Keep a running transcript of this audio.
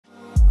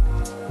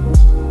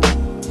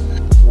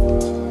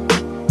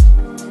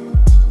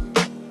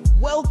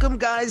Welcome,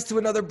 guys, to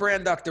another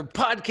Brand Doctor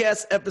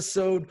podcast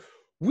episode.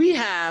 We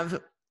have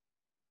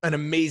an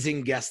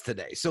amazing guest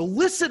today. So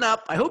listen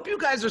up. I hope you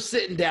guys are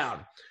sitting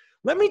down.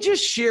 Let me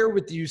just share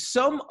with you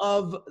some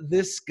of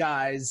this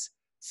guy's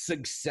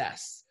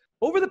success.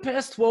 Over the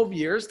past 12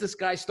 years, this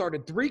guy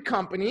started 3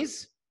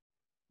 companies,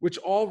 which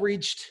all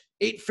reached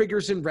 8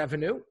 figures in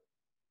revenue.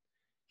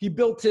 He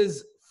built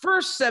his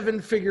first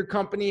 7-figure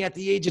company at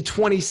the age of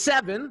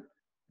 27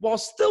 while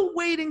still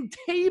waiting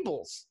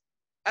tables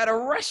at a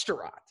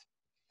restaurant.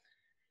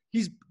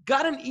 He's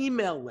got an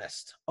email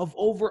list of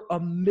over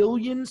 1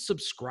 million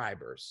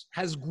subscribers,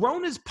 has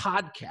grown his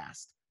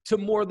podcast to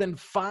more than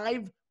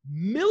 5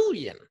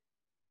 million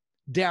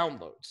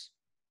downloads.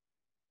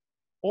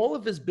 All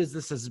of his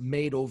business has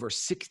made over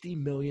 $60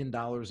 million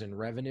in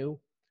revenue,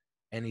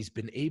 and he's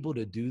been able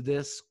to do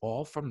this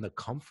all from the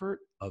comfort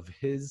of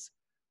his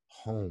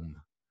home.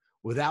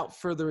 Without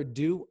further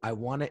ado, I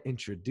want to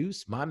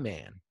introduce my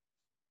man,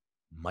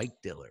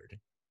 Mike Dillard.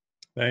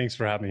 Thanks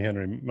for having me,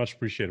 Henry. Much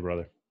appreciated,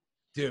 brother.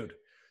 Dude,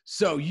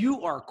 so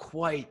you are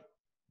quite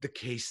the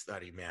case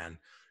study, man.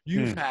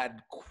 You've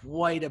had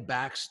quite a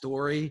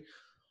backstory,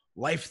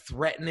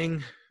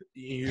 life-threatening.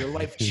 Your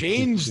life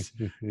changed,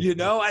 you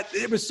know.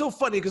 It was so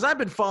funny because I've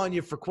been following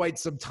you for quite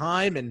some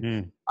time,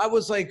 and I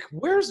was like,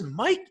 where's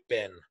Mike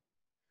been?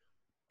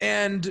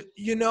 And,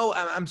 you know,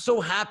 I'm so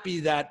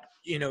happy that,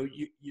 you know,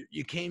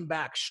 you came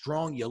back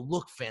strong. You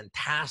look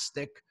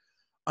fantastic.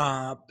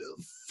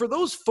 For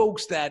those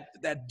folks that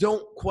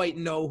don't quite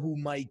know who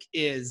Mike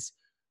is,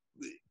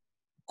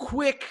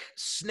 quick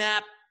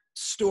snap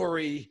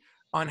story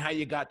on how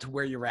you got to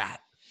where you're at.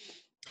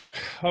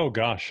 Oh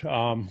gosh.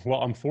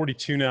 Well, I'm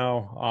 42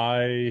 now.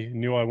 I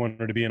knew I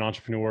wanted to be an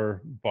entrepreneur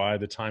by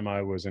the time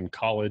I was in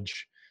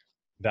college.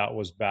 That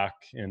was back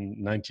in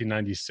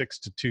 1996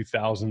 to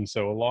 2000.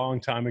 So a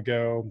long time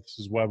ago. This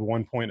is Web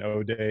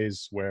 1.0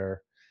 days where,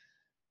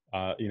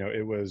 you know,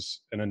 it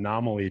was an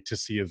anomaly to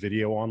see a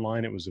video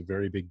online. It was a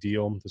very big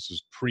deal. This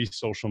was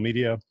pre-social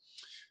media.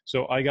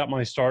 So I got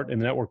my start in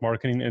the network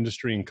marketing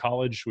industry in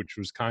college, which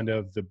was kind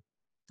of the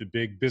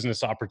big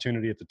business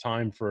opportunity at the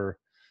time for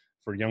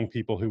young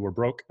people who were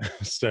broke.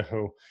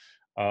 So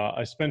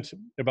I spent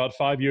about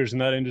 5 years in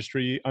that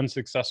industry,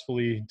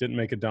 unsuccessfully, didn't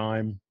make a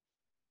dime.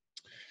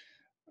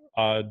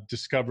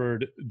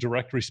 Discovered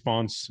direct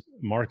response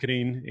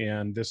marketing,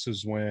 and this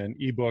is when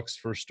ebooks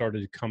first started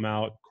to come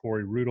out.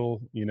 Corey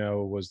Rudel, you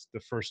know, was the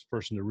first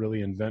person to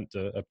really invent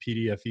a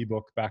PDF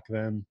ebook back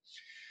then.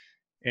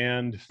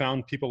 And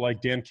found people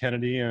like Dan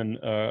Kennedy and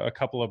a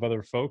couple of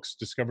other folks,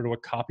 discovered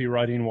what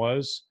copywriting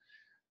was,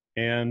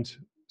 and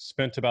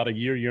spent about a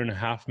year and a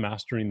half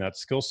mastering that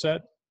skill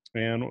set.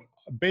 And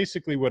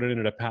basically what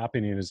ended up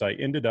happening is I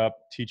ended up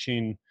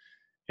teaching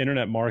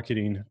internet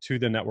marketing to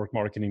the network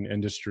marketing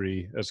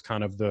industry as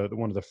kind of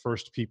one of the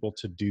first people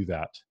to do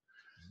that.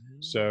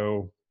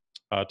 So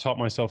taught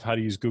myself how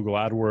to use Google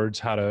AdWords,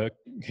 how to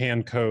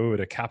hand code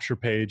a capture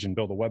page and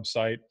build a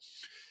website,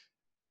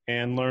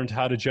 and learned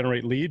how to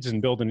generate leads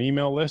and build an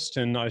email list.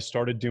 And I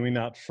started doing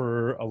that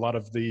for a lot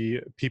of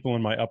the people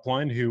in my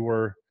upline who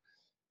were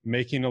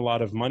making a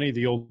lot of money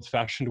the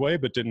old-fashioned way,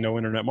 but didn't know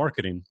internet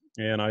marketing.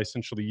 And I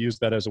essentially used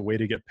that as a way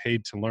to get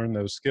paid to learn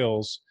those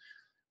skills.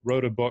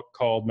 Wrote a book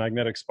called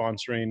Magnetic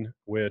Sponsoring,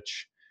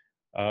 which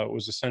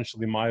was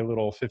essentially my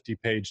little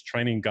 50-page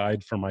training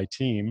guide for my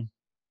team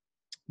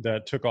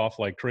that took off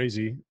like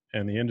crazy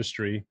in the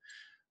industry.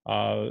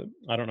 I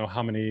don't know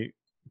how many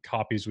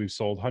copies we've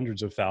sold,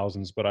 hundreds of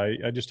thousands, but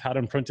I just had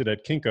them printed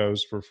at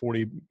Kinko's for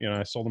 40, you know,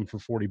 I sold them for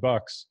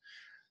 $40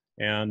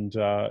 and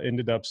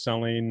ended up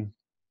selling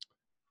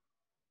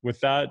with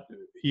that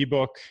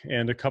ebook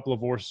and a couple of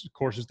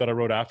courses that I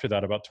wrote after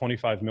that, about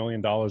 $25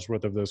 million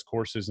worth of those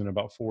courses in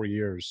about 4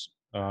 years.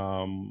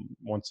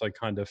 Once I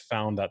kind of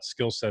found that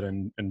skill set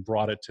and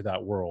brought it to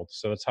that world.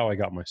 So that's how I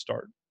got my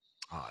start.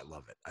 Oh, I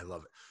love it. I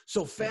love it.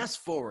 So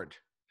fast forward,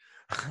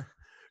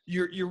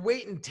 you're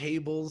waiting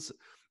tables.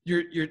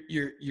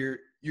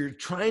 You're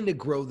trying to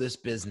grow this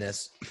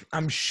business.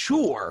 I'm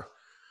sure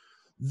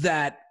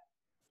that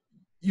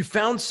you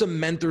found some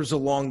mentors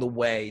along the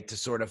way to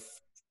sort of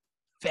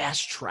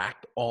fast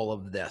track all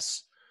of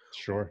this.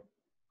 Sure.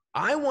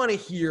 I want to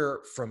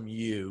hear from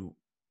you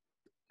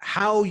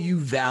how you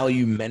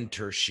value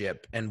mentorship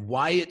and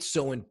why it's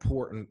so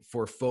important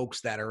for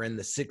folks that are in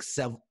the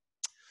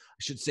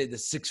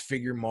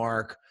 6-figure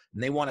mark,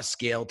 and they want to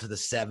scale to the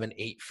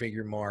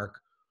 7-8-figure mark.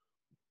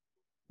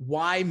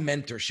 Why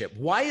mentorship?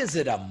 Why is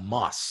it a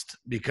must?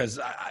 Because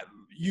I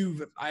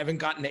haven't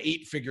gotten to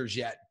 8 figures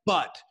yet,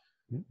 but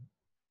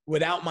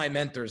without my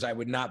mentors, I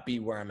would not be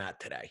where I'm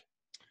at today.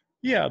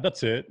 Yeah,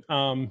 that's it.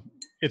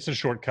 It's a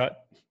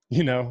shortcut,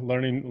 you know,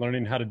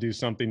 learning how to do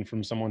something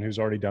from someone who's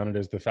already done it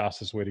is the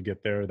fastest way to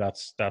get there.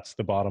 That's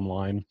the bottom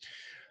line.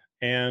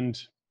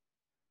 And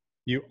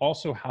you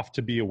also have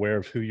to be aware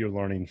of who you're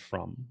learning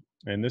from.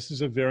 And this is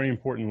a very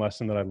important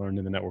lesson that I learned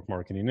in the network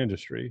marketing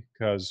industry,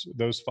 because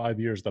those 5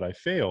 years that I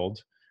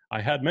failed,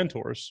 I had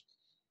mentors.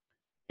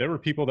 there were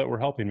people that were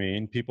helping me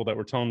and people that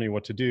were telling me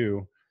what to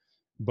do,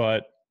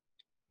 but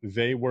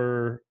they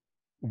were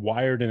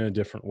wired in a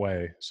different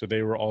way. So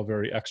they were all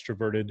very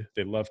extroverted.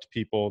 They loved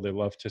people. They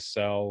loved to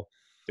sell.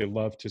 They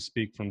loved to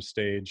speak from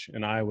stage.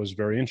 And I was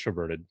very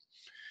introverted.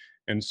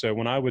 And so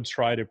when I would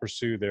try to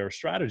pursue their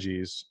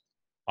strategies,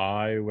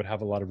 I would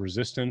have a lot of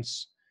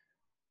resistance.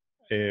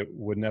 It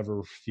would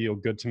never feel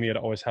good to me. I'd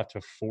always have to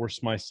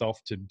force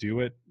myself to do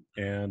it.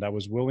 And I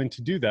was willing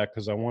to do that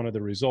because I wanted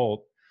the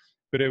result,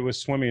 but it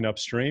was swimming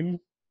upstream.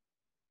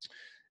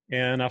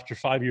 And after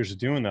 5 years of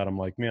doing that, I'm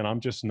like, man, I'm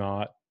just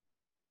not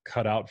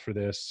cut out for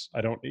this.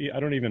 I don't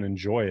even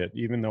enjoy it.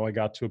 Even though I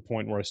got to a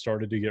point where I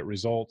started to get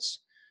results,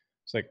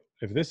 it's like,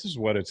 if this is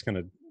what it's going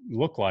to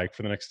look like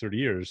for the next 30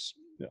 years,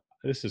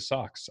 this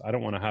sucks. I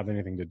don't want to have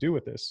anything to do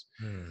with this.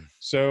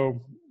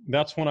 So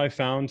that's when I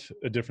found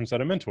a different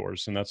set of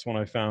mentors. And that's when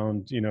I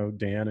found,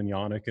 Dan and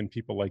Yannick and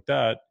people like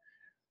that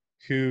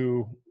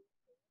who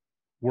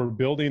were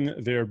building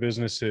their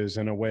businesses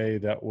in a way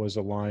that was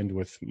aligned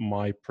with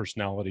my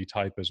personality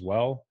type as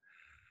well.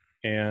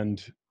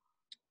 And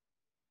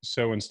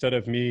so instead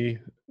of me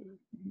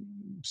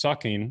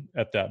sucking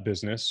at that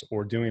business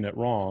or doing it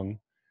wrong,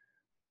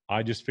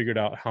 I just figured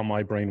out how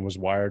my brain was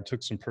wired,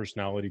 took some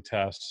personality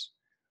tests,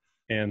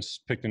 and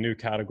picked a new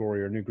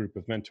category or new group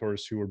of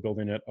mentors who were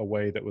building it a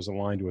way that was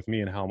aligned with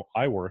me and how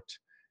I worked.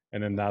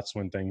 And then that's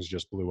when things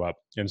just blew up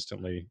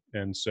instantly.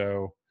 And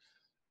so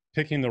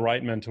picking the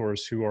right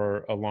mentors who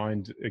are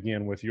aligned,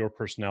 again, with your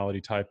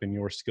personality type and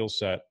your skill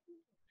set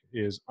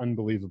is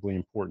unbelievably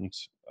important.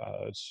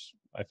 It's,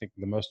 I think,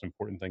 the most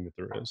important thing that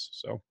there is.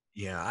 So,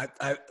 yeah,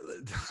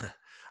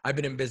 I've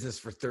been in business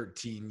for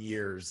 13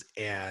 years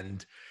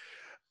and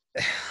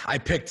I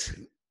picked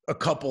a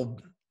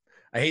couple.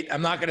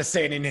 I'm not going to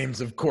say any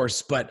names, of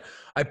course, but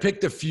I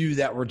picked a few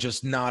that were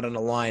just not on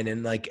a line.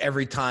 And like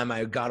every time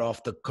I got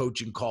off the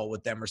coaching call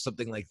with them or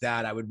something like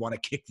that, I would want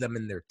to kick them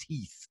in their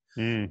teeth.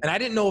 And I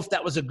didn't know if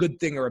that was a good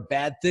thing or a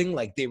bad thing.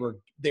 Like they were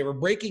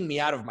breaking me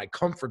out of my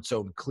comfort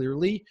zone,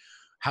 clearly.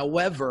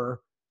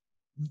 However,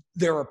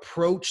 their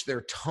approach,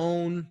 their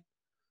tone,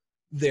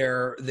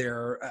 their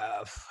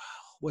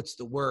what's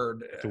the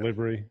word?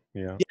 Delivery.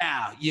 Yeah.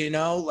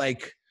 Yeah.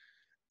 Like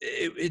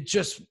it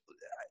just,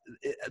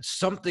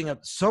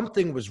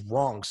 something was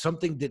wrong.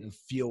 Something didn't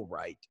feel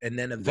right. And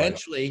then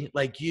eventually,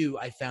 like you,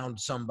 I found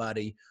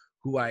somebody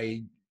who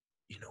I,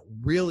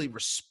 really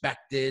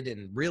respected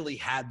and really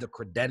had the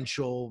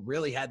credential,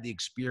 really had the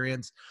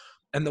experience.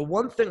 And the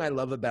one thing I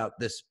love about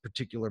this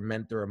particular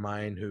mentor of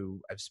mine, who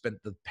I've spent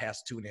the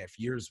past 2.5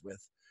 years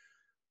with,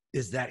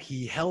 is that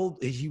he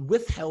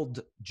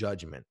withheld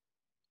judgment.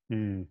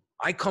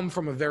 I come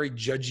from a very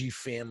judgy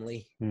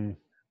family.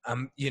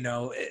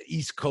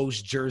 East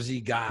Coast Jersey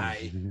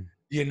guy,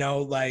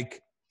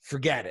 like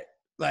forget it.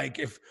 Like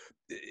if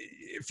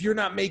you're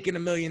not making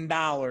 $1 million,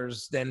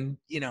 then,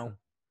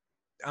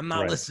 I'm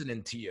not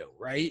listening to you.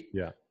 Right.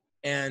 Yeah.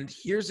 And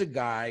here's a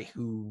guy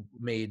who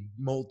made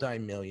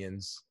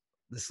multi-millions.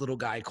 This little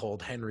guy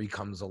called Henry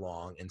comes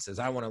along and says,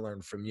 I want to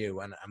learn from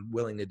you and I'm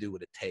willing to do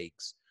what it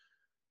takes.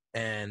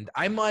 And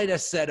I might have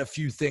said a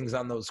few things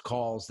on those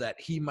calls that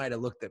he might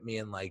have looked at me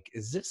and like,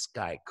 is this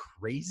guy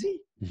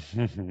crazy?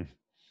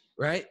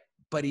 Right.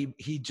 But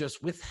he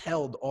just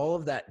withheld all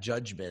of that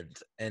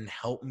judgment and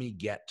helped me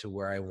get to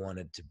where I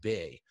wanted to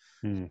be.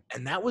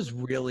 And that was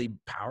really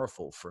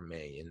powerful for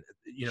me. And,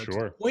 to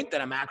the point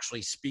that I'm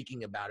actually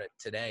speaking about it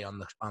today on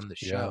the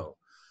show.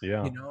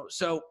 Yeah.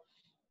 So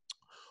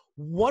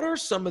what are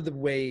some of the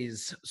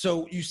ways?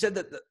 So you said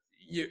that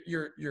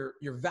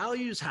your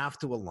values have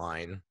to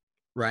align,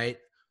 right?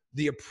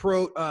 The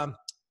approach,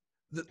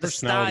 the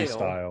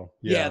style.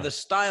 Yeah. The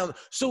style.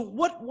 So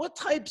what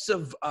types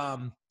of,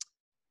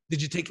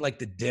 did you take like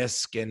the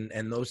DISC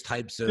and those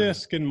types of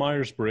DISC and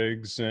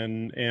Myers-Briggs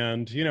and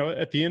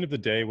at the end of the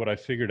day, what I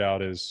figured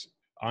out is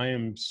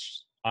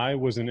I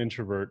was an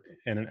introvert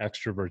in an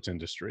extrovert's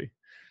industry.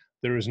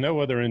 There is no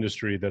other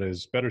industry that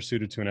is better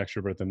suited to an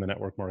extrovert than the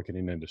network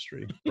marketing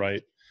industry,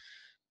 right?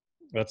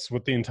 That's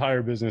what the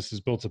entire business is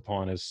built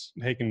upon, is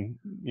shaking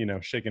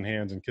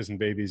hands and kissing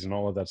babies and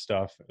all of that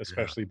stuff,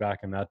 especially back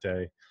in that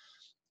day.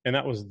 And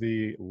that was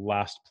the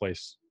last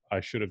place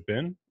I should have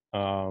been.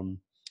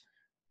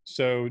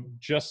 So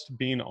just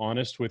being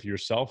honest with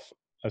yourself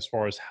as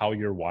far as how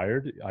you're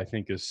wired, I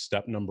think is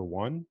step number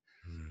one.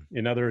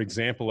 Another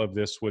example of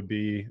this would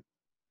be,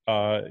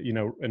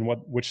 and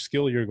which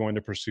skill you're going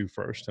to pursue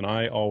first. And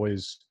I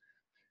always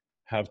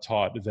have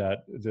taught that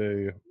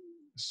the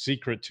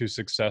secret to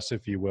success,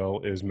 if you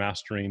will, is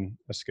mastering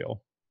a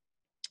skill.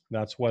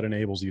 That's what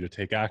enables you to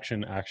take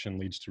action. Action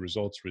leads to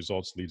results.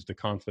 Results leads to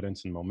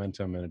confidence and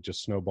momentum, and it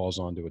just snowballs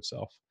onto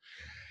itself.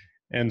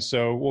 And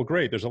so, well,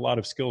 great. There's a lot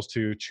of skills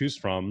to choose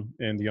from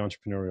in the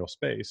entrepreneurial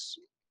space.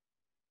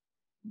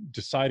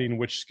 Deciding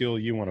which skill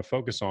you want to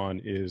focus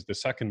on is the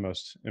second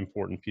most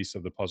important piece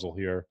of the puzzle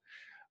here.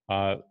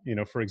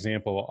 For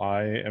example,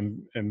 I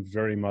am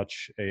very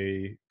much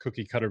a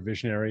cookie cutter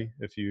visionary.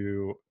 If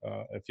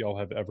y'all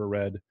have ever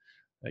read,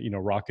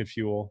 Rocket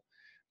Fuel,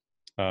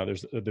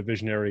 There's the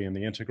visionary and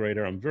the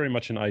integrator. I'm very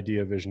much an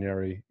idea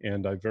visionary,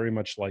 and I very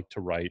much like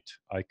to write.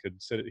 I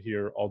could sit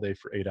here all day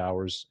for 8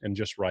 hours and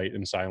just write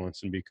in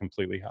silence and be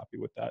completely happy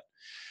with that.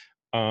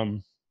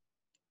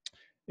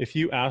 If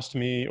you asked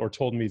me or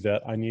told me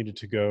that I needed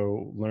to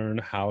go learn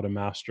how to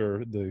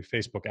master the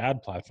Facebook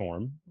ad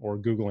platform or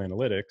Google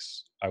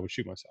Analytics, I would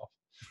shoot myself.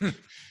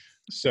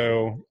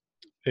 So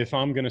if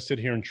I'm going to sit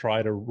here and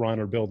try to run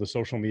or build a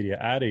social media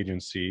ad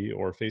agency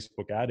or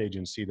Facebook ad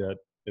agency that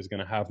is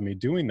going to have me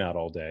doing that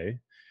all day,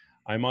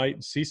 I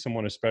might see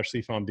someone, especially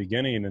if I'm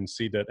beginning, and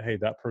see that, hey,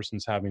 that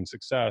person's having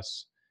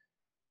success.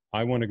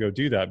 I want to go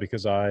do that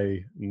because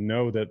I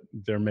know that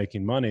they're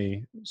making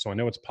money. So I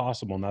know it's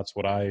possible. And that's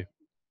what I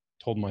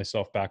told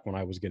myself back when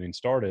I was getting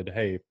started.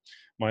 Hey,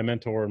 my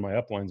mentor and my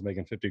upline's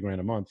making 50 grand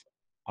a month.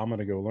 I'm going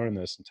to go learn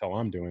this until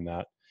I'm doing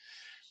that.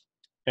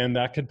 And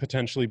that could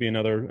potentially be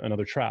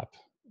another trap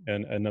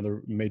and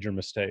another major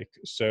mistake.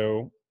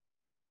 So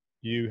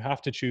you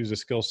have to choose a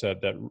skill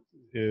set that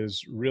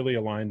is really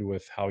aligned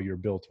with how you're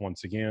built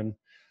once again.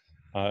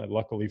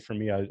 Luckily for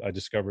me, I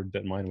discovered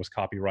that mine was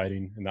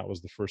copywriting, and that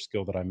was the first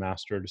skill that I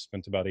mastered.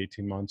 Spent about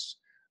 18 months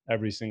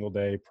every single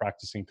day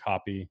practicing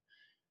copy,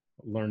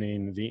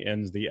 learning the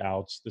ins, the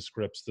outs, the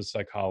scripts, the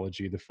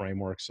psychology, the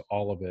frameworks,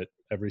 all of it.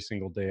 Every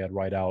single day I'd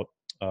write out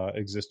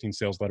existing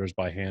sales letters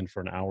by hand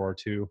for an hour or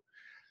two.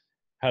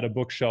 Had a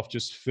bookshelf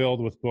just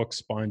filled with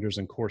books, binders,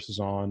 and courses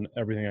on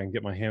everything I can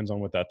get my hands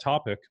on with that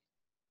topic.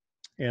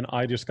 And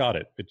I just got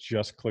it. It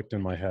just clicked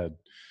in my head.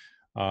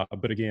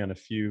 But again,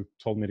 if you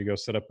told me to go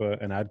set up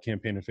an ad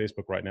campaign in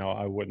Facebook right now,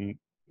 I wouldn't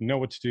know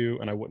what to do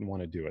and I wouldn't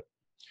want to do it.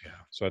 Yeah.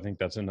 So I think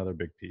that's another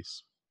big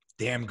piece.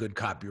 Damn good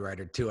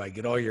copywriter too. I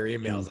get all your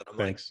emails and I'm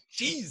thanks. Like,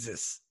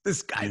 Jesus,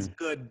 this guy's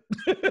good.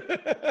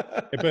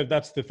 But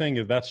that's the thing,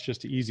 is that's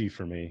just easy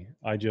for me.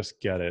 I just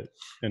get it.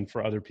 And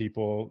for other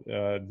people,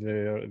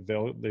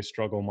 they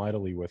struggle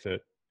mightily with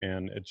it.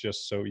 And it's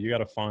just, so you got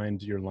to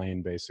find your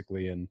lane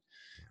basically and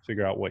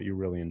figure out what you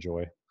really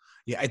enjoy.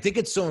 Yeah, I think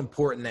it's so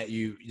important that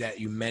you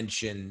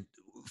mention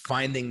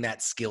finding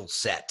that skill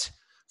set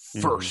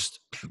first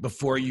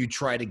before you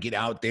try to get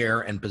out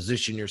there and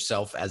position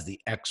yourself as the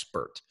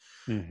expert.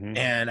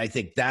 And I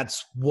think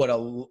that's where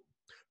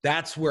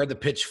the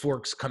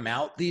pitchforks come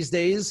out these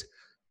days,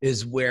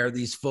 is where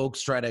these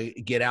folks try to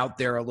get out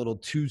there a little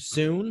too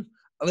soon.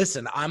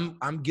 Listen,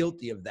 I'm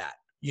guilty of that.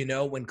 You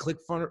know, when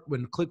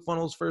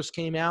ClickFunnels first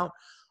came out,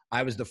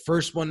 I was the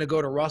first one to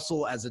go to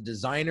Russell as a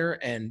designer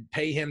and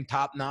pay him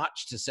top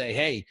notch to say,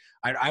 hey,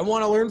 I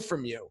want to learn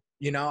from you.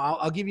 You know,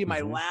 I'll give you my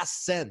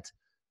last cent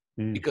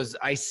because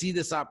I see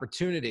this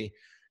opportunity.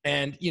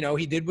 And, you know,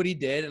 he did what he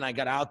did, and I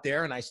got out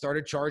there and I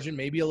started charging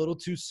maybe a little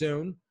too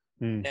soon.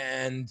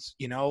 And,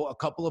 you know, a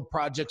couple of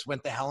projects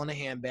went to hell in a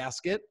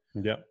handbasket.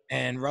 Yep.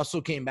 And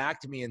Russell came back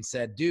to me and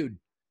said, dude,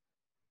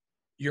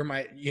 you're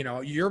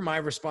my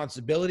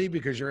responsibility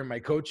because you're in my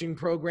coaching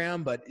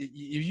program. But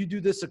if you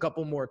do this a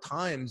couple more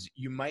times,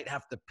 you might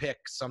have to pick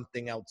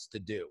something else to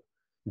do.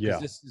 Yeah.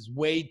 This is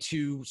way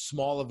too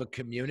small of a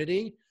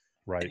community.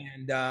 Right.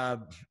 And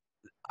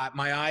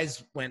my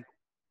eyes went,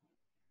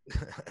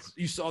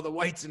 you saw the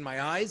whites in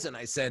my eyes, and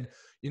I said,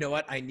 you know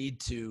what? I need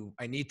to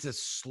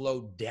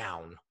slow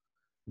down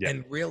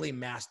and really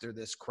master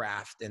this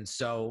craft. And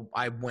so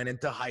I went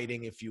into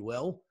hiding, if you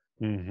will,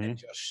 and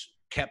just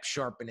kept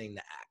sharpening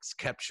the axe,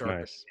 the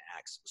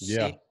axe,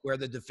 seeing where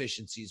the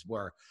deficiencies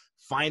were,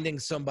 finding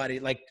somebody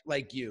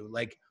like you.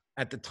 Like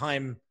at the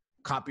time,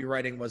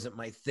 copywriting wasn't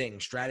my thing.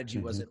 Strategy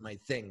wasn't my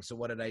thing. So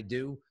what did I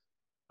do?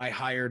 I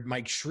hired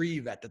Mike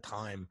Shreve at the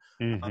time.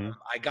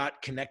 I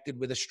got connected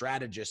with a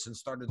strategist and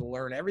started to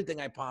learn everything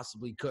I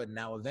possibly could.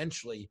 Now,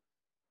 eventually,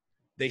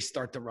 they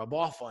start to rub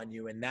off on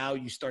you, and now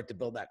you start to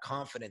build that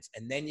confidence,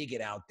 and then you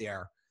get out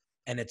there,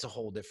 and it's a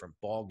whole different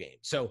ball game.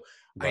 So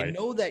I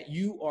know that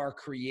you are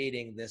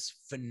creating this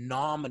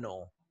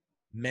phenomenal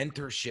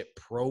mentorship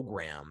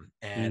program,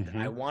 and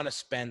I want to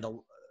spend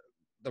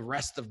the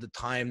rest of the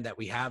time that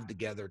we have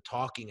together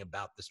talking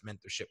about this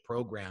mentorship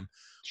program.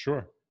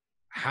 Sure.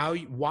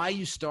 Why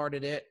you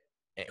started it,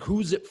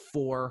 who's it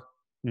for,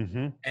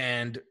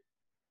 and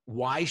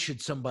why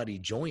should somebody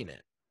join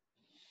it?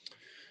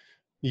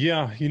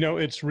 Yeah, you know,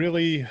 it's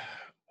really,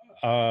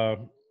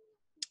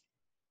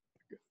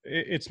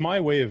 it's my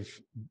way of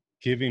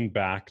giving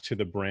back to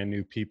the brand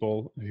new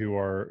people who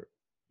are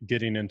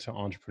getting into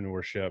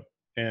entrepreneurship.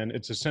 And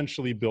it's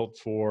essentially built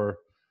for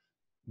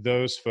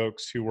those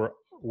folks who were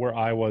where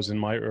I was in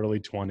my early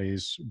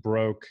 20s,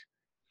 broke,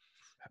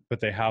 but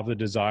they have the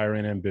desire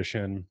and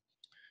ambition.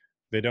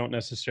 They don't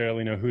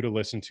necessarily know who to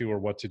listen to or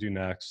what to do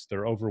next.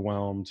 They're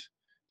overwhelmed.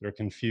 They're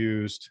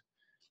confused.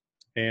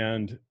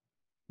 And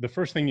the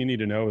first thing you need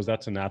to know is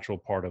that's a natural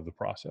part of the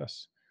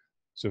process.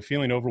 So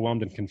feeling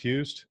overwhelmed and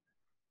confused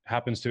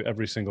happens to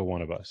every single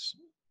one of us.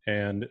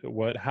 And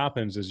what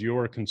happens is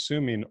you're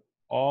consuming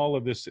all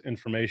of this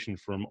information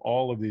from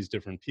all of these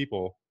different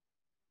people.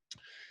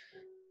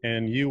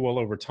 And you will,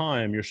 over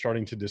time, you're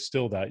starting to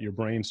distill that. Your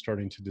brain's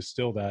starting to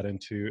distill that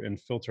into and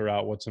filter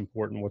out what's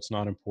important, what's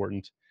not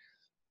important.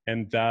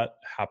 And that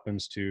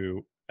happens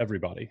to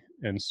everybody.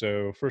 And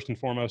so first and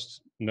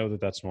foremost, know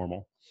that that's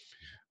normal.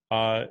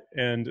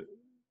 And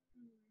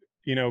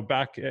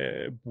back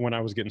when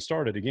I was getting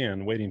started,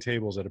 again, waiting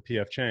tables at a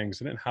PF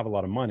Chang's, I didn't have a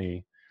lot of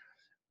money.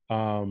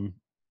 And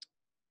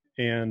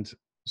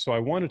so I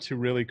wanted to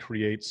really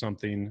create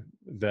something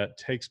that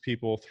takes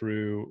people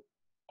through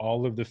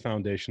all of the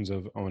foundations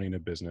of owning a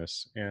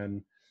business.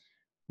 And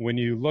when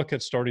you look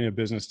at starting a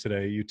business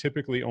today, you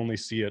typically only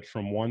see it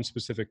from one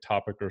specific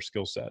topic or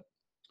skill set.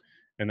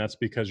 And that's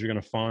because you're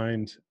going to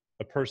find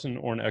a person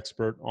or an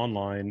expert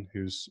online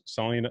who's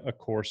selling a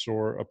course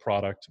or a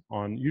product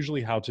on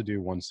usually how to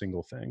do one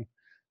single thing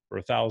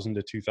for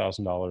 $1,000 to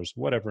 $2,000,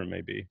 whatever it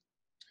may be.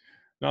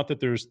 Not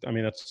that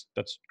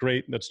that's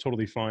great. That's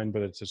totally fine,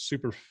 but it's a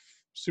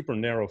super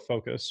narrow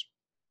focus.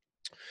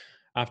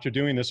 After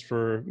doing this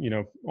for,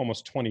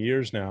 almost 20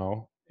 years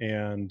now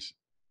and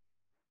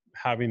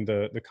having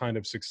the kind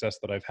of success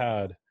that I've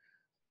had,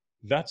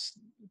 that's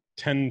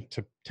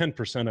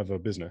 10% of a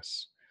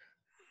business.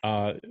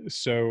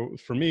 So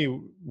for me,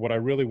 what I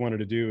really wanted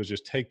to do is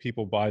just take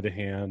people by the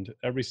hand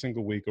every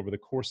single week over the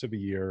course of a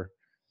year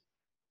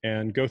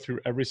and go through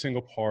every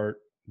single part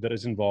that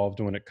is involved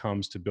when it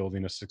comes to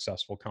building a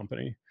successful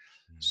company.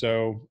 Mm-hmm.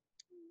 So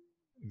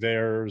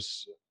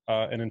there's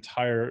an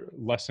entire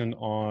lesson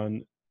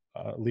on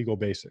legal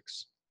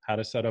basics, how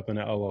to set up an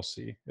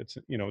LLC. It's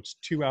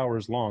 2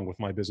 hours long with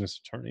my business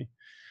attorney.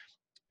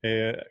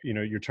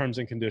 Your terms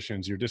and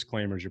conditions, your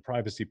disclaimers, your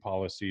privacy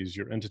policies,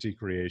 your entity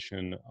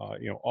creation,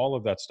 all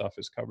of that stuff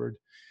is covered.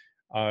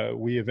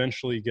 We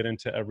eventually get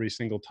into every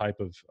single type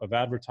of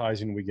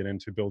advertising. We get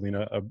into building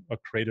a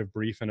creative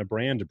brief and a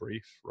brand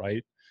brief,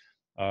 right?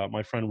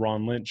 My friend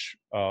Ron Lynch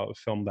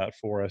filmed that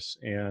for us,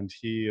 and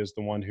he is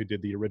the one who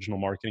did the original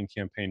marketing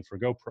campaign for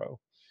GoPro.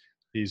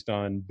 He's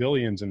done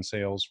billions in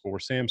sales for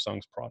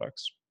Samsung's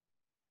products.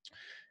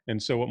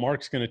 And so what Ron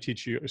is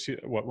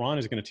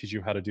going to teach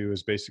you how to do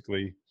is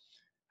basically,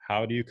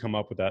 how do you come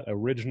up with that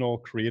original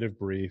creative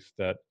brief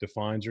that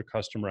defines your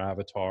customer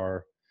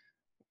avatar,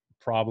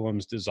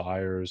 problems,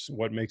 desires,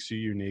 what makes you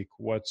unique,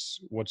 what's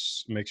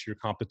makes your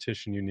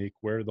competition unique,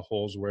 where are the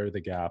holes, where are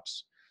the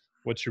gaps,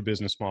 what's your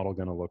business model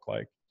going to look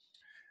like?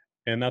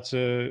 And that's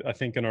I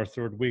think in our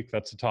third week,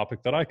 that's a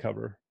topic that I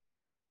cover.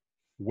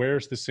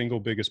 Where's the single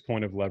biggest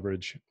point of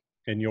leverage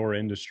in your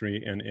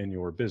industry and in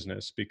your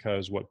business?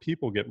 Because what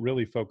people get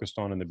really focused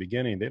on in the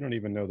beginning, they don't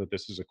even know that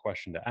this is a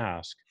question to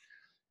ask.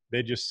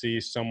 They just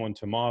see someone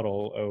to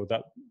model, oh,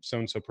 that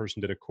so-and-so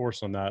person did a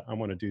course on that, I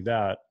want to do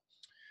that.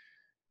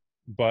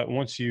 But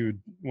once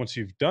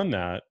you've done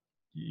that,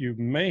 you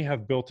may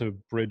have built a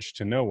bridge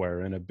to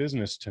nowhere and a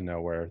business to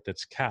nowhere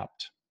that's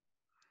capped.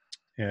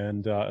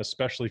 And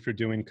especially if you're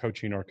doing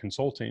coaching or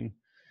consulting.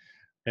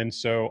 And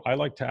so I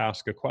like to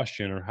ask a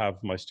question, or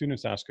have my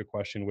students ask a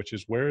question, which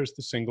is, where is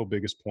the single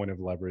biggest point of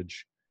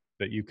leverage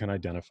that you can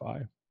identify?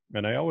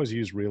 And I always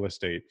use real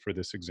estate for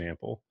this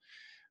example.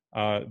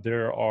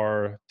 There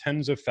are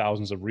tens of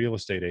thousands of real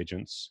estate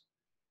agents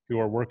who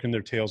are working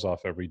their tails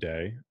off every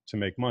day to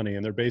make money,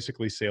 and they're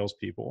basically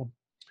salespeople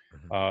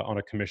on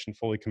a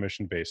fully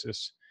commissioned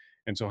basis.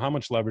 And so how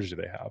much leverage do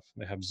they have?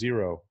 They have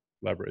zero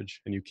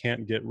leverage, and you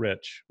can't get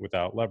rich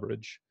without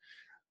leverage.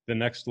 The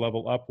next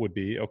level up would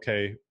be,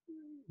 okay,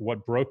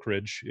 what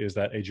brokerage is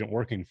that agent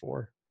working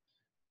for?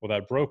 Well,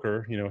 that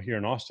broker, here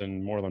in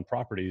Austin, Moreland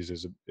Properties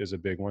is a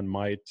big one,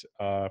 might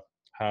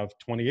have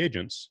 20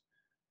 agents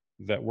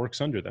that works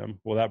under them.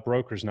 Well, that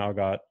broker's now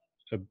got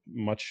a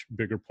much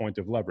bigger point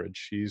of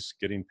leverage. He's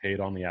getting paid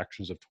on the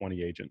actions of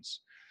 20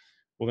 agents.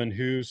 Well, then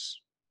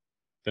who's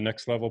the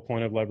next level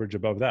point of leverage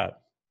above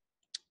that?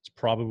 It's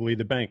probably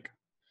the bank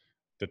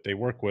that they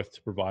work with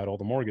to provide all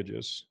the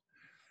mortgages,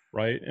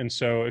 right? And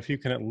so if you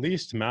can at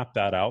least map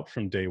that out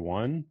from day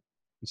one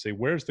and say,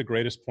 where's the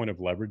greatest point of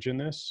leverage in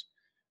this?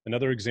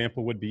 Another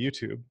example would be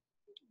YouTube.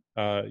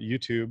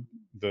 YouTube,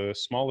 the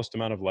smallest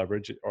amount of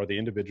leverage are the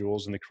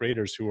individuals and the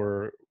creators who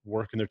are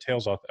working their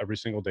tails off every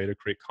single day to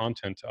create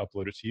content to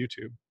upload it to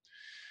YouTube,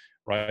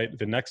 right?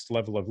 The next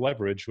level of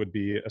leverage would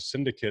be a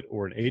syndicate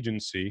or an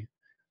agency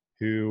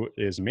who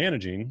is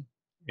managing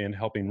and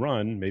helping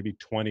run maybe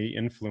 20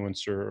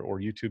 influencer or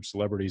YouTube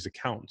celebrities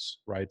accounts,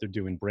 right? They're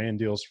doing brand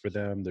deals for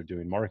them, they're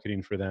doing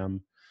marketing for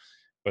them,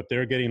 but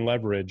they're getting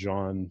leverage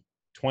on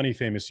 20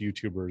 famous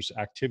YouTubers'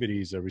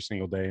 activities every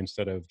single day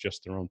instead of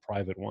just their own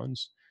private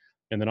ones.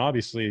 And then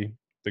obviously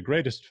the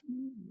greatest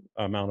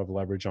amount of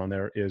leverage on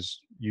there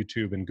is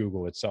YouTube and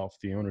Google itself,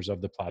 the owners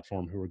of the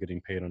platform, who are getting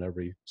paid on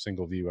every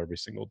single view every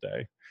single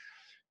day.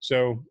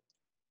 So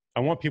I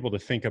want people to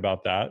think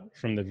about that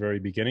from the very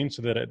beginning,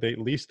 so that at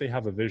least they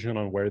have a vision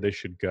on where they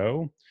should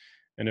go.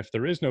 And if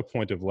there is no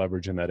point of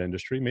leverage in that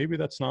industry, maybe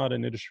that's not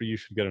an industry you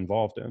should get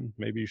involved in.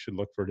 Maybe you should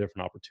look for a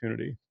different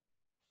opportunity.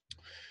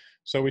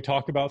 So we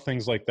talk about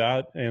things like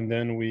that, and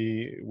then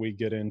we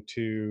get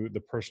into the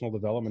personal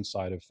development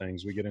side of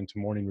things. We get into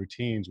morning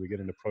routines. We get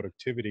into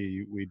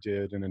productivity. We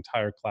did an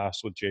entire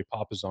class with Jay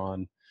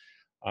Papazon,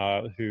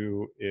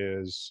 who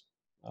is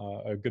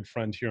a good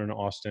friend here in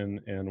Austin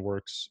and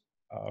works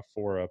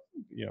for I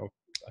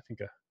think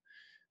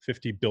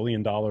 $50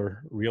 billion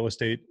real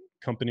estate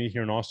company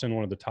here in Austin,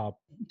 one of the top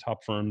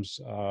firms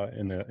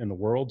in the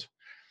world.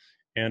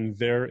 And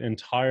their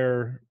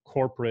entire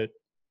corporate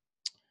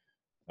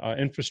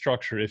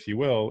infrastructure, if you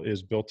will,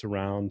 is built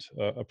around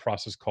a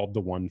process called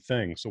the one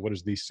thing. So what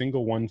is the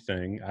single one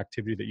thing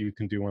activity that you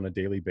can do on a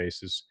daily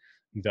basis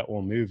that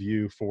will move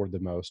you forward the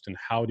most? And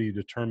how do you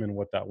determine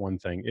what that one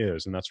thing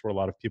is? And that's where a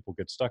lot of people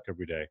get stuck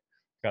every day.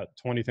 Got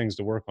 20 things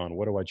to work on.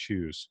 What do I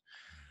choose?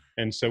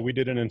 And so we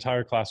did an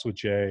entire class with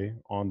Jay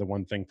on the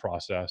one thing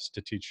process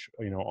to teach,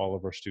 all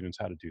of our students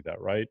how to do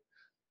that, right?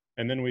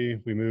 And then we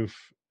move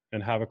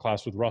and have a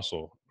class with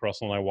Russell.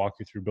 Russell and I walk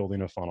you through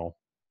building a funnel.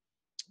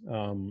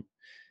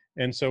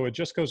 And so it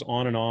just goes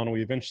on and on.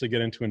 We eventually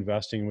get into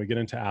investing. We get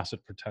into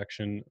asset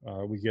protection.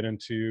 We get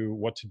into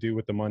what to do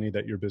with the money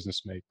that your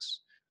business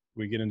makes.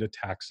 We get into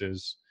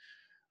taxes.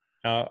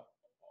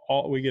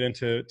 We get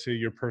into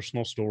your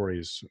personal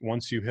stories.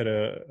 Once you hit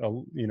a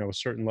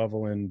certain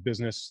level in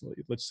business,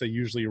 let's say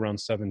usually around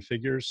 7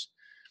 figures,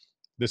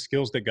 the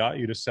skills that got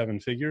you to 7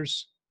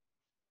 figures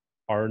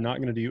are not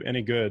going to do you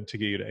any good to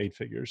get you to 8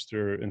 figures.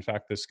 In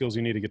fact, the skills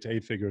you need to get to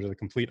 8 figures are the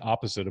complete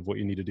opposite of what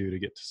you need to do to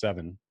get to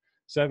 7.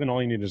 7,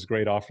 all you need is a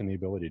great offer and the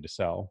ability to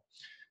sell.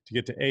 To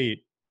get to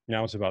 8,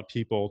 now it's about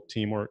people,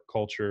 teamwork,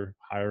 culture,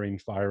 hiring,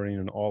 firing,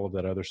 and all of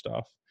that other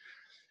stuff.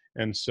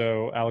 And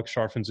so Alex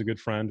Sharfin's a good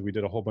friend. We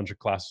did a whole bunch of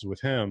classes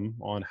with him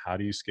on how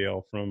do you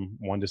scale from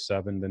 1 to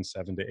 7, then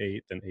 7 to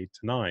 8, then 8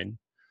 to 9.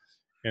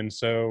 And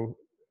so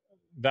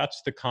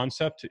that's the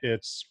concept.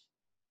 It's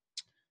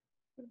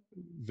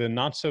the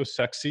not so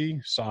sexy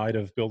side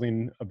of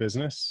building a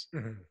business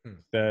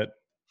that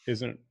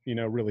isn't,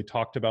 really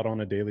talked about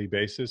on a daily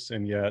basis,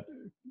 and yet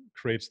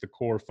creates the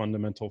core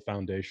fundamental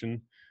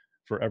foundation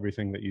for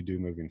everything that you do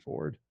moving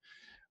forward.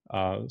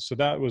 So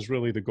that was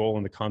really the goal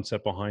and the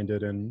concept behind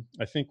it. And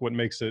I think what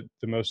makes it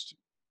the most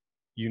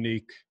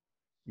unique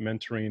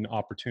mentoring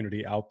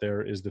opportunity out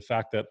there is the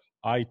fact that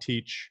I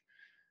teach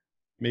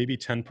maybe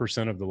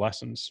 10% of the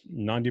lessons.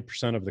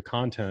 90% of the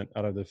content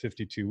out of the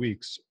 52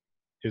 weeks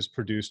is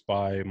produced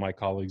by my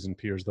colleagues and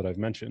peers that I've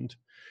mentioned.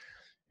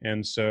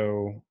 And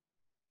so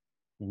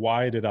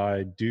why did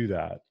I do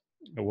that?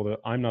 Well,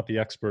 I'm not the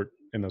expert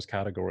in those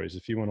categories.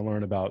 If you want to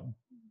learn about,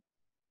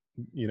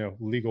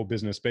 legal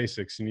business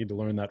basics, you need to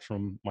learn that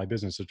from my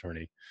business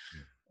attorney.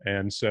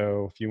 And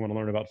so if you want to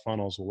learn about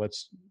funnels, well,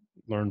 let's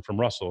learn from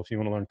Russell. If you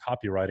want to learn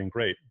copywriting,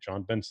 great.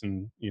 John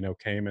Benson,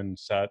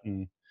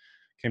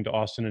 came to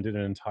Austin and did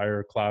an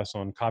entire class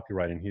on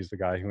copywriting. He's the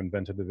guy who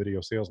invented the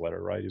video sales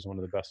letter, right? He's one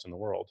of the best in the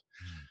world.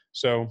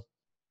 So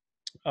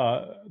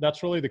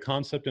that's really the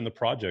concept in the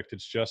project.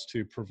 It's just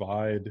to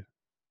provide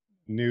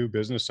new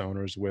business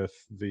owners with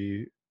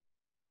the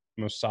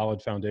most solid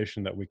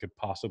foundation that we could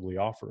possibly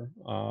offer.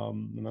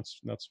 And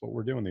that's what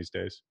we're doing these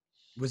days.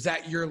 Was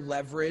that your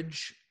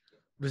leverage?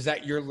 Was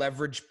that your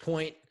leverage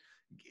point?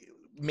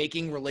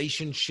 Making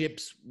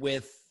relationships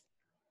with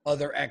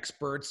other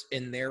experts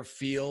in their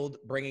field,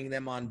 bringing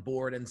them on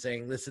board and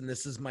saying, listen,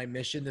 this is my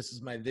mission. This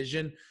is my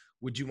vision.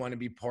 Would you want to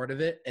be part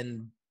of it?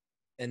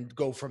 And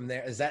go from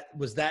there.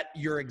 Was that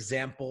your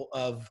example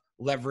of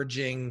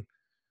leveraging?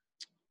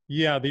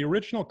 Yeah, the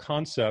original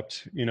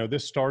concept,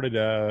 this started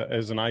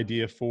as an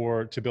idea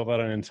to build out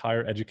an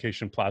entire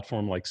education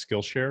platform like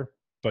Skillshare,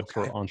 but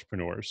for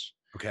entrepreneurs.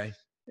 Okay.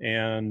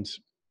 And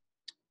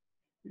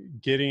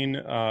getting,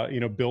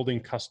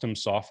 building custom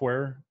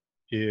software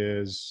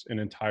is an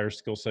entire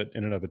skill set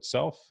in and of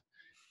itself.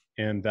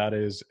 And that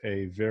is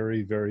a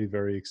very, very,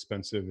 very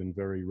expensive and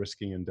very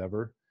risky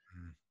endeavor.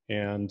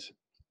 And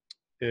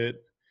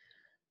it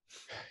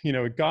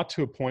got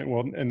to a point,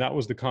 and that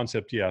was the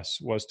concept, yes,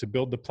 was to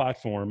build the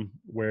platform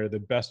where the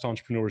best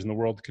entrepreneurs in the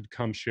world could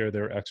come share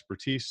their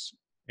expertise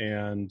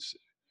and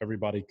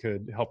everybody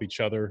could help each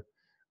other.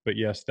 But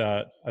yes,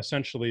 that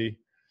essentially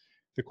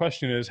the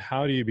question is,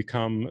 how do you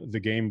become the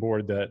game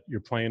board that you're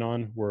playing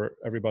on where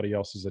everybody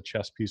else is a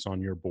chess piece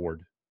on your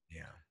board?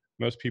 Yeah.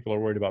 Most people are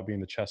worried about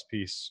being the chess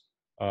piece,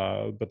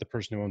 but the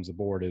person who owns the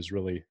board is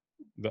really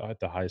at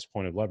the highest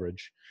point of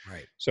leverage.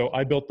 Right. So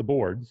I built the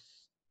board.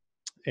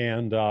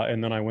 And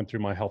then I went through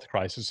my health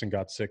crisis and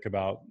got sick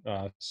about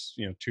 2-3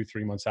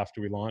 months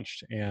after we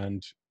launched,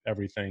 and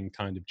everything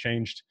kind of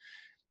changed.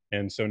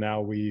 And so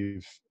now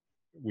we've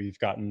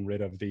gotten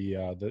rid of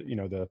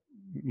the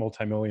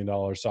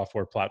multi-million-dollar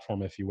software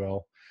platform, if you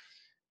will,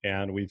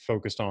 and we've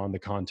focused on the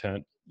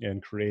content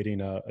and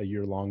creating a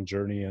year-long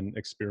journey and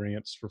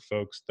experience for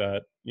folks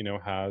that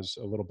has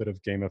a little bit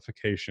of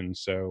gamification.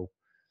 So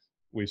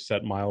we've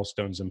set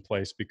milestones in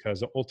place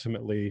because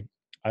ultimately,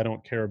 I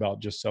don't care about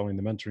just selling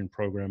the mentoring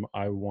program.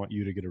 I want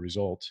you to get a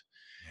result.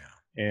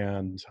 Yeah.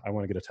 And I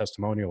want to get a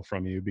testimonial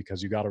from you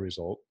because you got a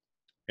result.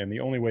 And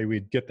the only way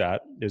we'd get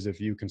that is if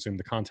you consume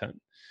the content.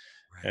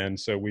 Right. And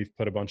so we've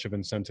put a bunch of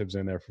incentives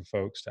in there for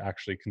folks to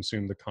actually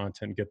consume the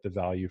content, get the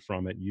value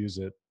from it, use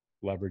it,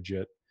 leverage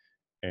it.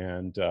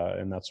 And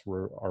that's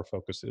where our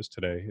focus is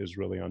today, is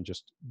really on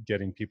just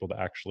getting people to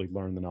actually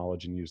learn the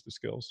knowledge and use the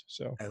skills.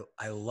 So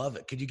I love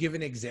it. Could you give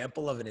an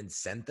example of an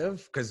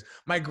incentive? Because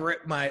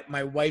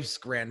my wife's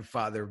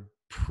grandfather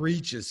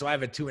preaches. So I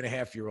have a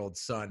 2.5-year-old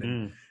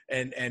son,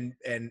 Mm.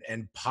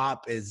 and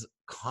Pop is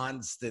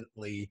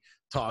constantly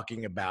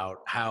talking about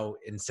how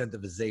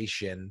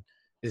incentivization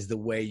is the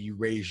way you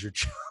raise your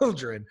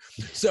children.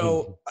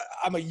 So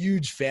I'm a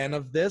huge fan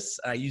of this.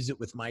 I use it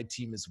with my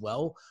team as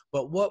well.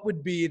 But what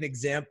would be an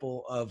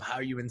example of how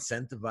you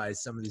incentivize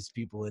some of these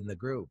people in the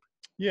group?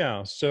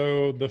 Yeah.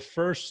 So the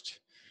first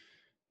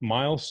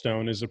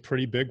milestone is a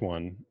pretty big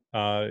one.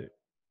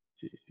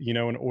 In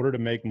order to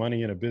make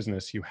money in a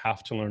business, you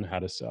have to learn how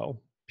to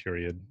sell,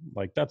 period.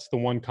 Like that's the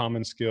one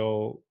common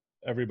skill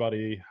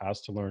everybody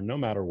has to learn no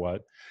matter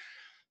what.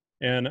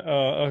 And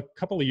a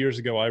couple of years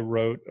ago, I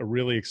wrote a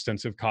really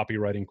extensive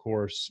copywriting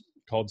course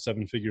called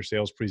 7-Figure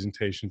Sales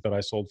Presentations that I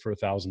sold for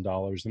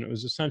 $1,000. And it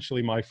was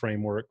essentially my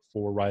framework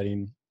for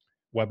writing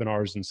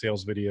webinars and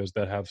sales videos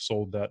that have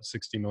sold that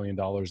 $60 million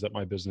that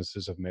my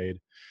businesses have made.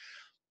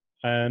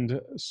 And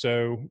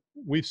so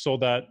we've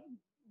sold that,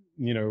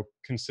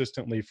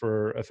 consistently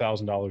for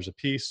 $1,000 a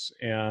piece.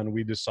 And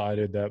we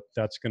decided that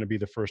that's going to be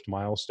the first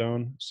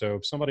milestone. So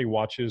if somebody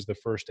watches the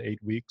first 8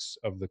 weeks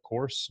of the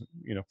course,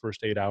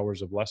 first 8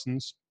 hours of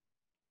lessons,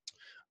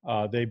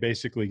 they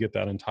basically get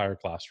that entire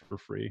class for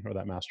free, or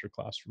that master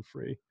class for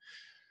free.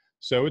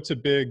 So it's a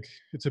big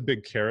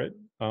carrot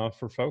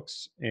for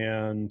folks.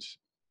 And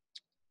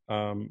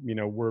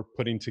we're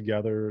putting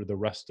together the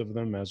rest of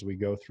them as we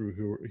go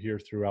through here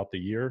throughout the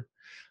year.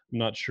 I'm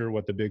not sure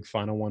what the big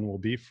final one will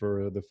be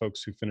for the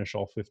folks who finish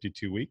all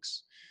 52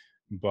 weeks,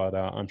 but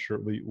I'm sure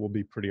it will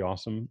be pretty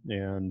awesome.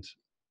 And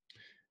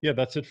yeah,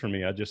 that's it for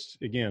me. I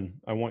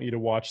want you to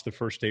watch the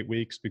first 8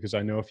 weeks, because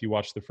I know if you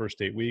watch the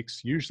first 8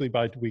 weeks, usually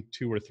by week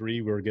 2 or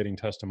 3, we're getting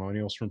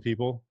testimonials from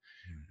people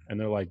and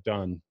they're like,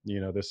 done,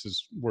 this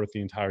is worth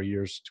the entire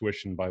year's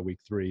tuition by week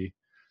 3.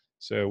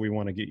 So we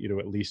want to get you to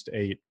at least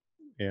 8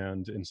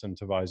 and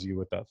incentivize you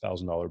with that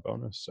 $1,000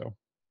 bonus. So,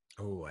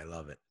 oh, I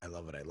love it. I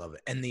love it. I love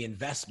it. And the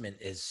investment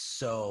is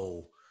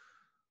so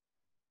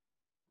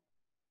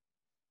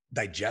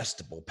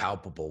digestible,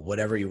 palpable,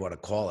 whatever you want to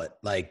call it.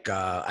 Like,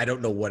 I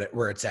don't know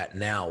where it's at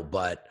now,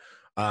 but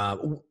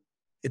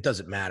it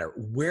doesn't matter.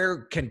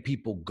 Where can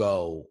people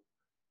go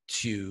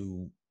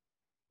to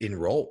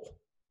enroll?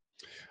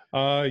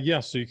 So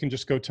you can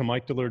just go to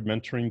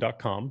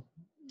MikeDillardMentoring.com.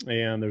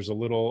 And there's a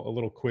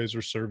little quiz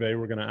or survey.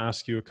 We're going to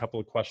ask you a couple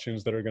of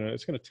questions that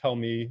it's going to tell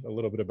me a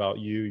little bit about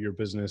you, your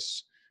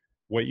business,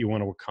 what you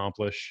want to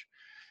accomplish.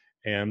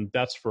 And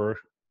that's for,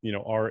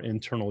 our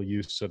internal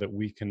use, so that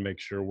we can make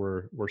sure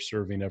we're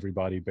serving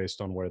everybody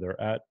based on where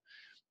they're at.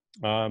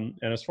 And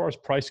as far as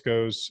price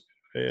goes,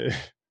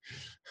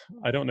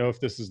 I don't know if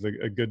this is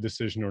a good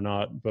decision or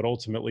not, but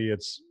ultimately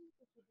it's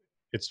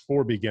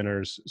for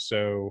beginners.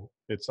 So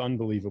it's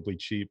unbelievably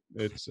cheap.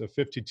 It's a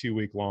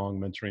 52-week long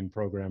mentoring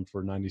program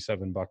for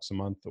 $97 a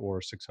month,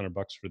 or $600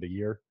 for the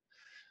year,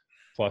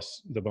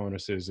 plus the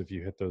bonuses if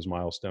you hit those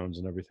milestones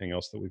and everything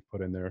else that we've put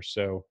in there.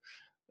 So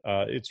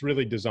it's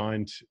really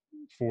designed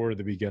for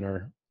the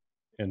beginner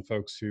and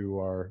folks who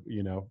are,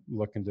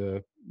 looking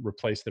to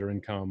replace their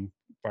income,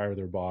 fire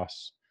their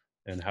boss,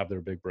 and have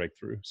their big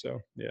breakthrough. So,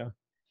 yeah.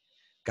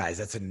 Guys,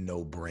 that's a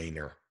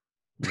no-brainer.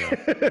 Yeah.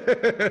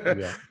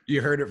 Yeah.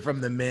 You heard it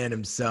from the man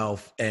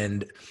himself,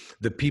 and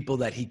the people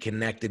that he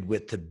connected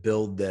with to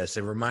build this.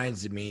 It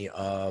reminds me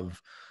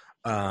of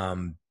a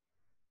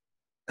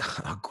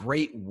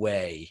great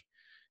way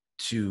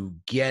to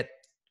get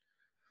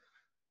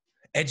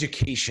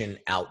education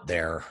out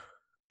there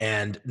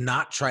and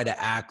not try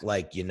to act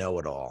like you know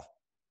it all.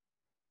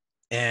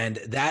 And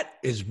that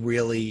is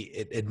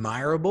really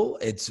admirable.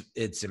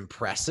 It's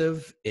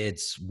impressive.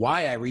 It's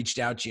why I reached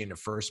out to you in the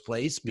first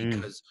place,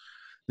 because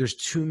there's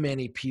too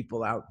many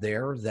people out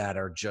there that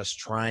are just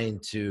trying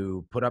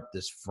to put up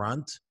this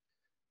front.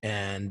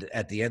 And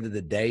at the end of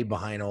the day,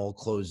 behind all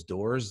closed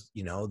doors,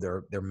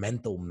 they're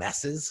mental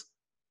messes.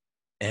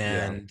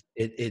 And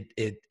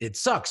it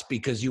sucks,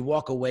 because you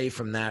walk away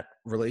from that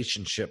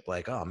relationship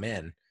like, oh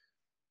man,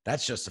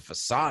 that's just a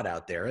facade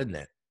out there, isn't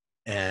it?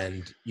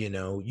 And,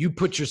 you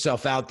put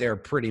yourself out there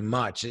pretty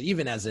much,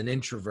 even as an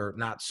introvert,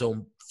 not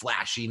so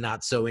flashy,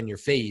 not so in your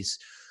face,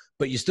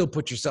 but you still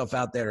put yourself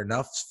out there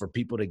enough for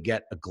people to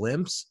get a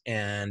glimpse.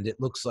 And it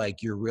looks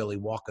like you're really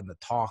walking the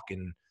talk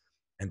and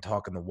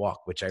talking the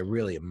walk, which I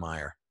really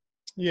admire.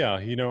 Yeah.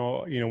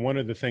 One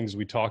of the things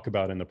we talk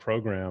about in the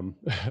program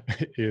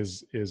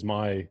is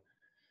my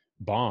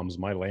bombs,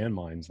 my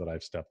landmines that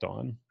I've stepped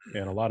on.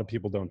 And a lot of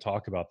people don't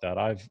talk about that.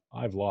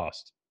 I've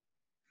lost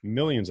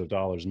millions of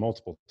dollars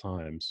multiple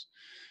times.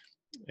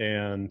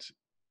 And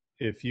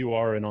if you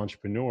are an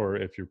entrepreneur,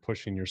 if you're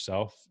pushing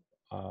yourself,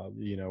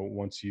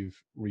 once you've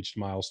reached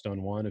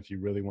milestone 1, if you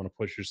really want to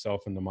push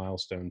yourself into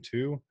milestone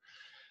 2,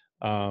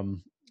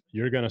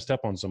 you're going to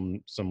step on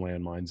some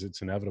landmines.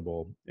 It's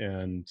inevitable.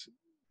 And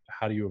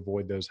how do you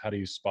avoid those? How do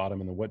you spot them?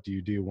 And then what do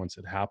you do once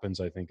it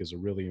happens, I think, is a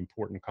really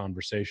important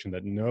conversation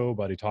that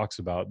nobody talks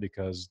about,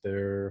 because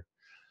they're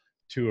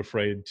too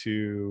afraid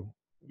to,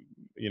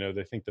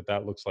 they think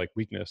that looks like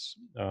weakness.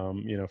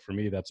 For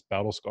me, that's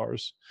battle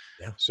scars.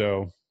 Yeah.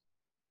 So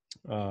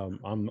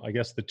I'm, I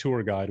guess, the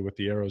tour guide with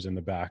the arrows in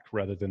the back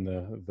rather than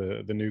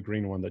the new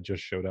green one that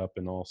just showed up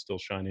and all still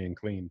shiny and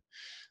clean.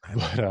 I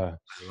love But it.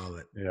 I love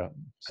it. yeah,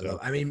 so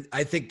I mean,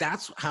 I think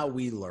that's how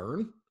we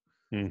learn,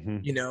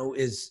 mhm.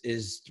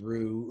 is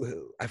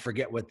through, I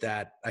forget what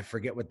that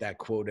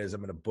quote is.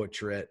 I'm going to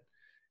butcher it.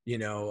 You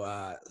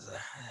know,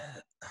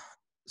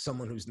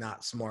 someone who's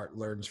not smart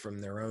learns from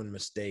their own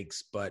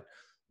mistakes, but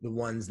the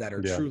ones that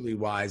are Yeah, truly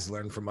wise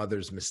learn from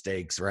others'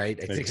 mistakes, right?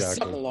 I think it's something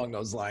exactly. along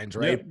those lines,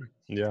 right? Yep.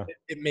 Yeah.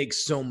 It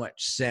makes so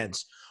much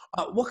sense.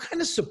 What kind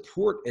of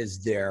support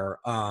is there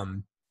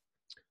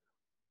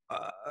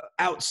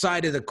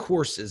outside of the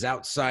courses,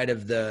 outside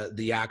of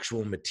the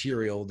actual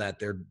material that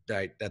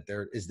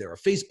is there a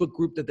Facebook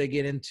group that they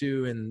get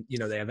into, and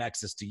they have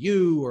access to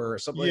you or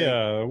something like that?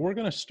 Yeah, we're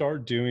going to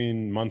start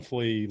doing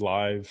monthly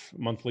live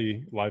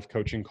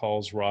coaching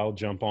calls where I'll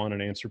jump on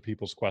and answer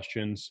people's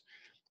questions.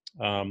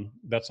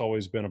 That's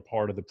always been a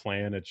part of the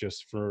plan. It's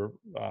just for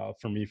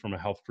me, from a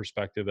health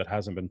perspective, that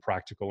hasn't been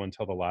practical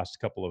until the last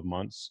couple of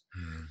months.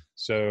 Mm.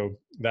 So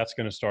that's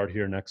going to start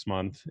here next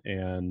month,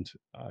 and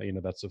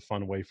that's a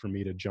fun way for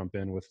me to jump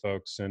in with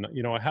folks. And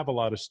I have a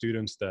lot of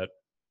students that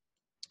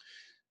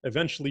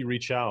eventually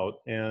reach out,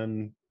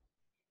 and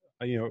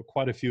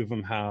quite a few of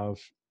them have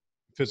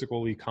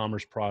physical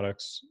e-commerce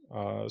products.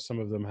 Some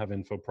of them have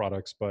info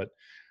products, but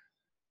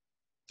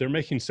they're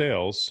making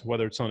sales,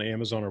 whether it's on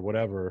Amazon or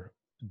whatever,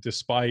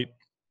 despite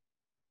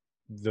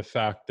the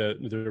fact that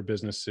their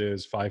business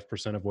is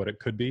 5% of what it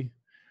could be.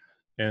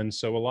 And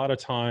so a lot of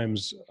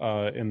times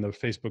in the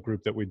Facebook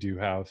group that we do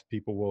have,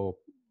 people will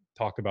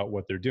talk about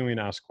what they're doing,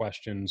 ask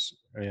questions.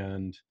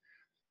 And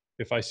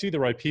if I see the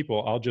right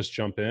people, I'll just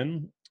jump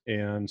in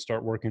and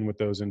start working with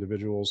those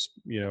individuals,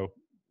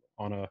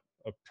 on a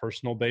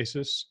personal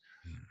basis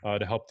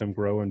to help them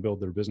grow and build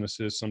their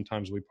businesses.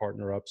 Sometimes we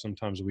partner up,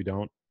 sometimes we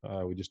don't.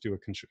 We just do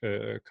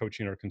a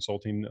coaching or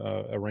consulting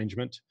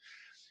arrangement.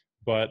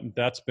 But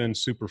that's been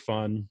super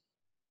fun.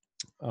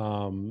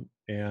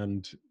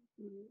 And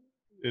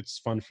it's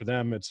fun for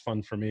them. It's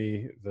fun for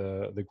me.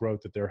 The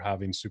growth that they're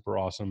having, super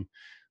awesome.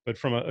 But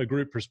from a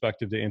group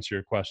perspective, to answer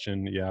your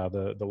question, yeah,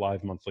 the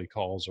live monthly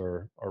calls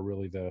are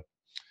really the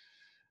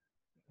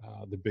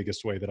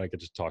biggest way that I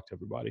get to talk to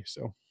everybody.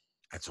 So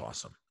That's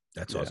awesome.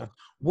 That's yeah, awesome.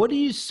 What do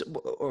you?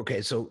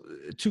 Okay, so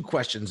two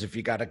questions. If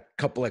you got a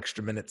couple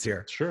extra minutes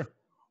here, sure.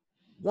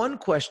 one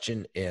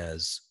question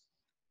is,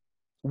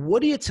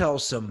 what do you tell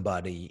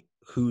somebody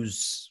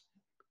who's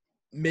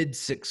mid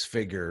six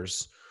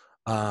figures,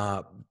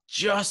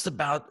 just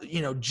about,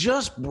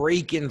 just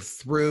breaking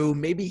through,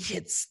 maybe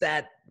hits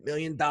that $1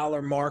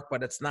 million mark,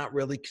 but it's not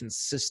really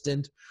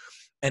consistent,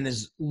 and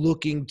is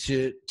looking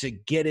to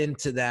get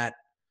into that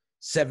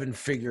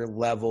 7-figure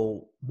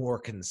level more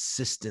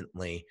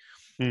consistently?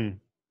 Hmm.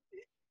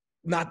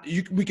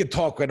 We could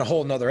talk in a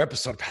whole nother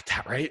episode about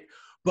that, right?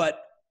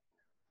 But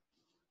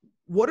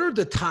what are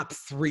the top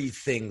 3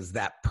 things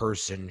that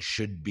person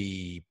should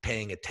be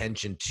paying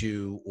attention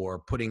to or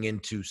putting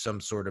into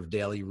some sort of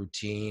daily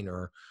routine,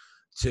 or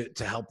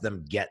to help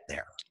them get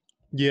there?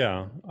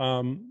 Yeah.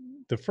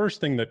 The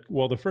first thing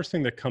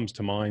that comes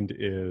to mind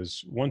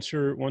is once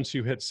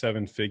you hit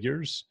 7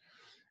 figures,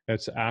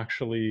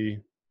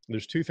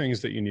 there's 2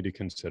 things that you need to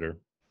consider.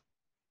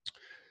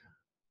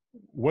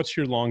 What's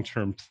your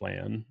long-term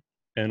plan,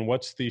 and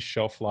what's the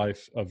shelf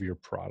life of your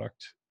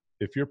product?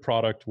 If your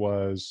product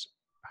was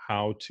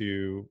how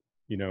to,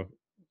 do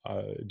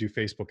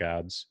Facebook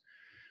ads,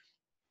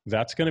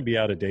 that's going to be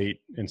out of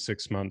date in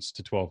 6 months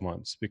to 12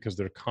 months because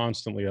they're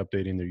constantly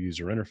updating their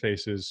user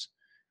interfaces.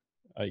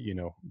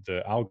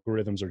 The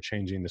algorithms are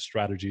changing, the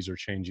strategies are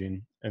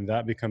changing, and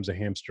that becomes a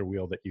hamster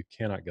wheel that you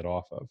cannot get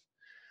off of.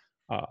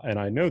 And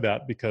I know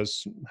that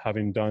because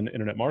having done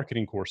internet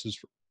marketing courses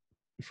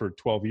for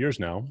 12 years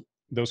now,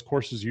 those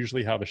courses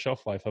usually have a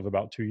shelf life of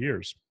about 2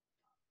 years.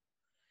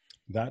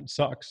 That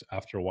sucks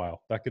after a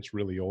while. That gets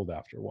really old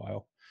after a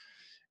while.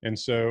 And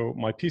so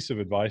my piece of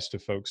advice to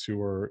folks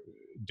who are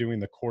doing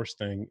the course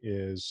thing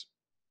is,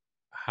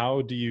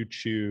 how do you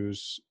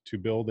choose to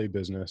build a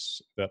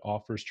business that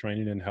offers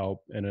training and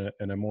help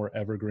in a more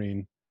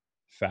evergreen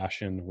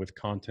fashion with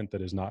content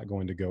that is not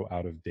going to go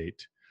out of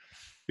date?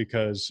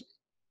 Because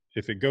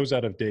if it goes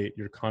out of date,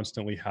 you're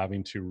constantly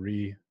having to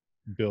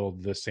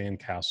rebuild the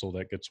sandcastle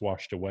that gets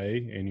washed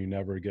away, and you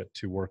never get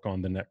to work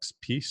on the next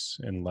piece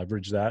and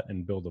leverage that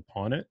and build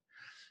upon it.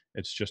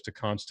 It's just a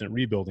constant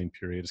rebuilding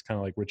period. It's kind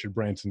of like Richard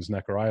Branson's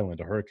Necker Island.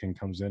 A hurricane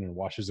comes in and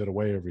washes it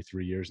away every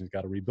 3 years, and he's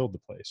got to rebuild the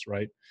place,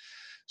 right?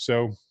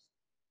 So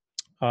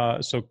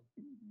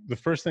the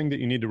first thing that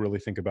you need to really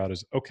think about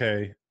is,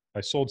 okay,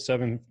 I sold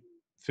 7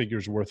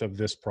 figures worth of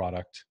this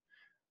product.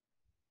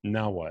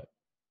 Now what?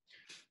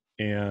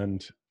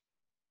 And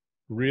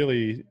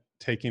really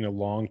taking a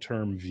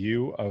long-term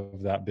view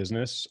of that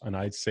business, and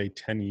I'd say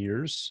 10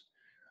 years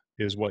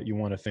is what you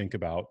want to think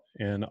about.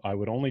 And I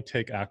would only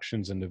take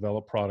actions and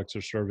develop products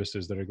or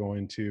services that are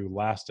going to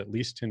last at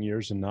least 10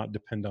 years and not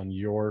depend on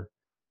your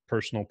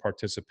personal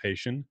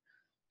participation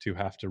to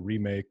have to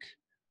remake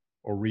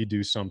or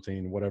redo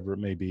something, whatever it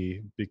may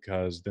be,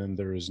 because then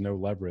there is no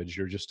leverage.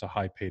 You're just a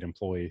high paid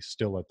employee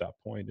still at that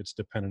point. It's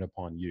dependent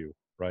upon you,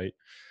 right?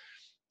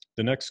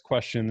 The next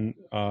question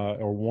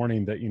or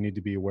warning that you need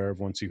to be aware of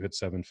once you hit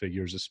seven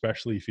figures,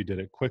 especially if you did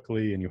it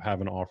quickly and you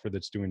have an offer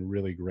that's doing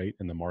really great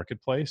in the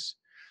marketplace,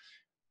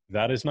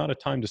 that is not a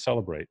time to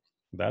celebrate.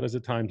 That is a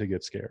time to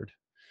get scared.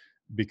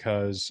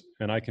 Because,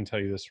 and I can tell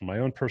you this from my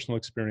own personal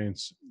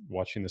experience,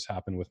 watching this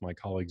happen with my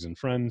colleagues and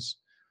friends,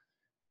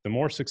 the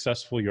more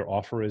successful your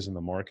offer is in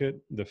the market,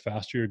 the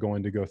faster you're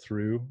going to go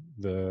through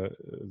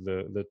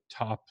the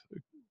top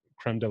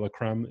creme de la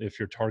creme, if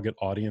your target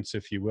audience,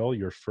 if you will,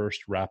 your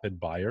first rapid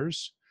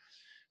buyers.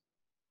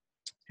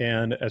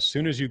 And as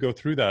soon as you go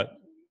through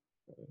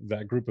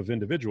that group of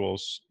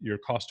individuals, your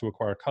cost to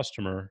acquire a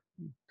customer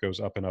goes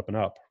up and up and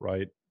up,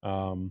 right?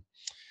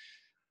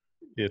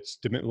 It's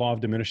law of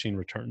diminishing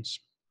returns.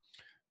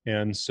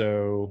 And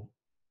so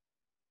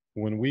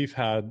when we've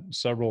had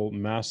several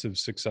massive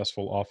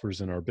successful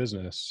offers in our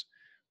business,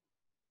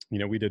 you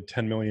know, we did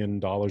 $10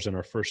 million in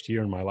our first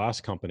year in my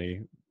last company,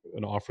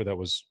 an offer that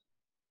was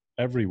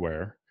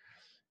everywhere.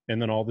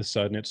 And then all of a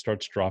sudden it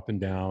starts dropping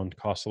down,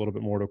 costs a little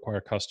bit more to acquire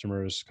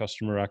customers,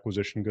 customer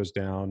acquisition goes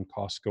down,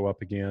 costs go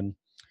up again,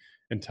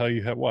 until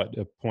you hit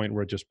a point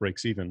where it just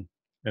breaks even.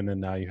 And then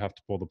now you have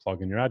to pull the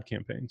plug in your ad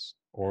campaigns,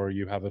 or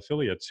you have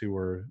affiliates who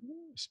are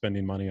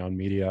spending money on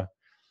media,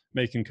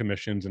 making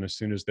commissions. And as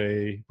soon as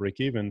they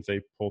break even,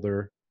 they pull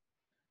their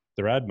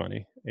ad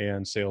money,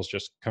 and sales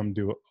just come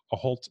to a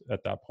halt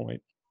at that point.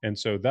 And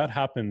so that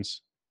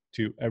happens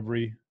to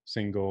every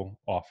single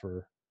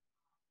offer,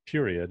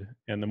 period.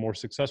 And the more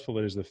successful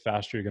it is, the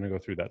faster you're going to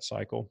go through that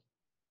cycle.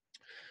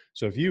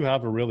 So if you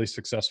have a really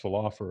successful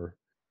offer,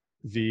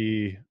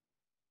 the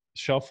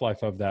shelf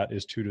life of that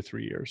is 2 to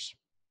 3 years.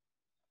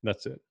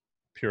 That's it,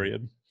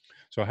 period.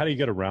 So how do you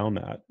get around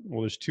that?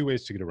 Well, there's two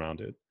ways to get around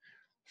it.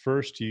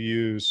 First, you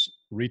use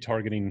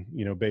retargeting,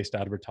 based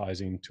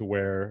advertising, to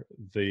where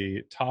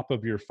the top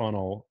of your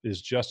funnel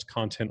is just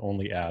content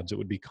only ads. It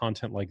would be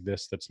content like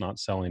this that's not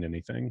selling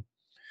anything.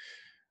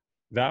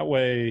 That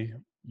way,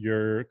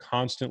 you're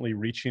constantly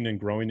reaching and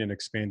growing and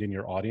expanding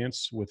your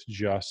audience with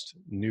just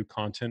new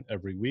content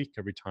every week,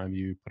 every time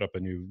you put up a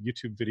new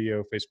YouTube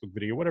video, Facebook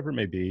video, whatever it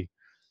may be.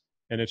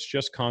 And it's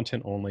just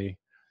content only.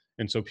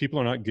 And so people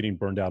are not getting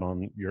burned out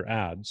on your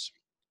ads.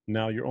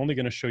 Now you're only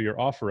going to show your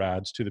offer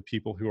ads to the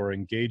people who are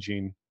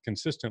engaging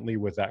consistently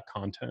with that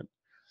content.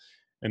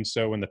 And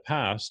so in the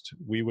past,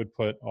 we would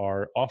put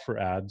our offer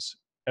ads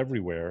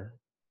everywhere,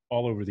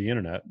 all over the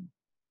internet,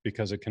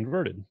 because it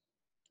converted.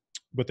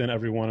 But then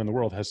everyone in the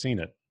world has seen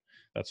it.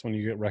 That's when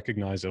you get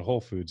recognized at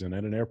Whole Foods and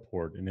at an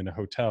airport and in a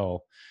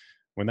hotel.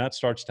 When that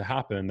starts to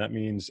happen, that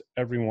means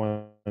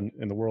everyone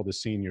in the world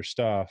is seeing your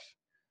stuff,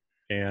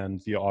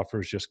 and the offer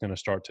is just going to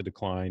start to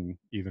decline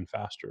even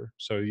faster.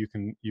 So you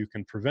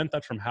can prevent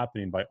that from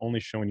happening by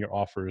only showing your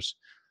offers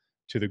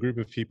to the group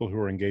of people who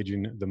are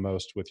engaging the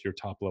most with your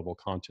top level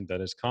content that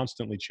is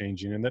constantly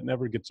changing and that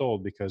never gets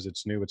old, because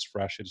it's new, it's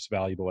fresh, it's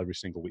valuable every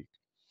single week.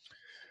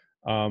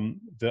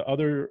 The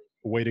other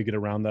way to get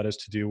around that is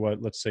to do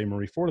what, let's say,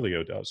 Marie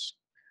Forleo does,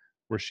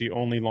 where she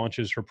only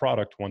launches her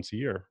product once a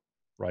year,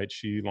 right?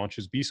 She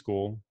launches B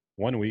School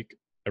 1 week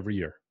every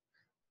year.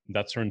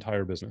 That's her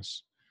entire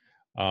business.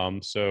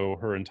 So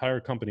her entire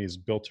company is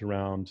built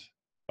around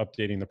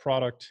updating the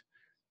product,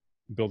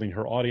 building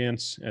her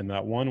audience, and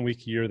that 1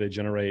 week a year they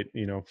generate,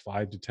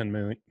 $5 to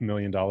 $10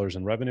 million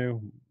in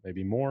revenue,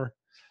 maybe more,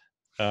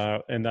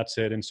 and that's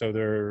it. And so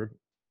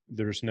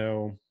there's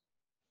no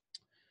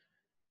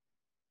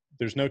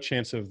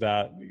chance of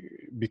that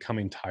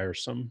becoming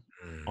tiresome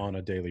on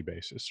a daily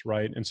basis,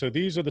 right? And so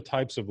these are the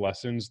types of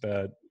lessons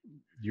that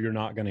you're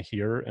not going to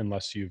hear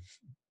unless you've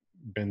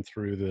been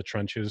through the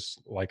trenches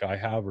like I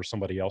have, or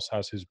somebody else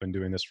has who's been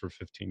doing this for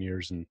 15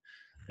 years and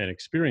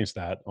experienced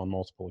that on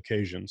multiple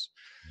occasions.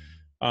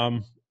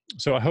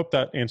 So I hope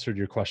that answered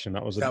your question.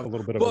 That was a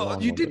little bit of a long one.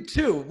 Well, you did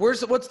too.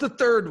 What's the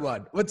third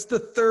one? What's the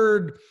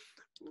third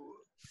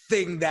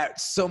thing that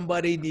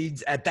somebody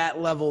needs at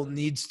that level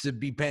needs to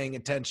be paying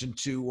attention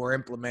to, or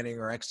implementing,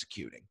 or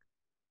executing?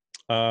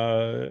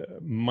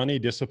 Money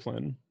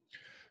discipline.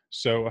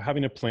 So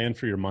having a plan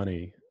for your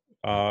money.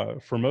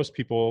 For most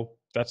people,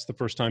 that's the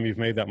first time you've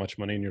made that much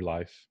money in your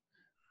life,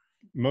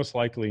 most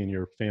likely in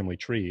your family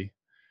tree,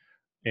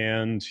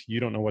 and you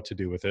don't know what to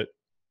do with it.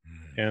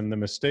 And the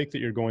mistake that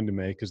you're going to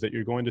make is that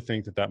you're going to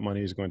think that that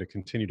money is going to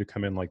continue to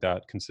come in like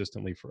that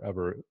consistently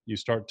forever. You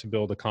start to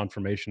build a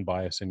confirmation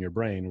bias in your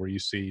brain where you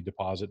see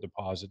deposit,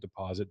 deposit,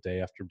 deposit,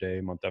 day after day,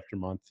 month after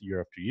month,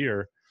 year after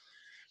year.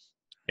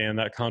 And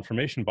that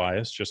confirmation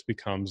bias just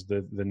becomes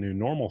the new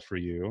normal for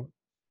you.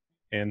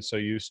 And so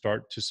you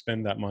start to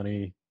spend that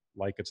money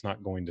like it's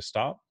not going to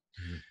stop.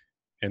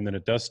 And then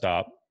it does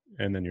stop,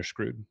 and then you're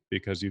screwed,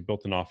 because you've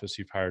built an office,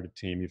 you've hired a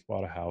team, you've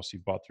bought a house,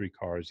 you've bought 3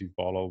 cars, you've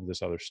bought all of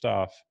this other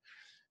stuff.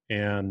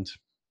 And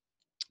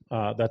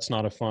that's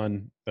not a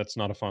fun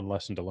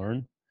lesson to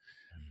learn.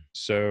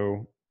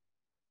 So,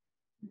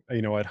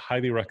 I'd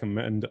highly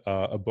recommend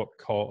a book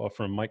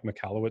from Mike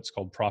Michalowicz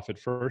called Profit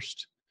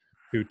First.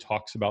 who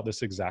talks about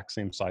this exact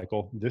same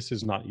cycle. This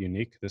is not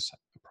unique. This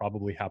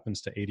probably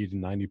happens to 80 to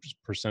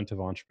 90% of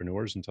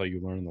entrepreneurs until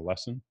you learn the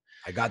lesson.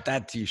 I got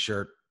that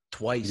t-shirt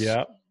twice.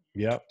 Yeah.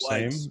 Yeah.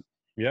 Twice. Same.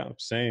 Yeah.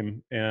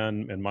 Same.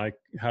 And Mike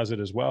has it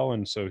as well.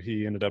 And so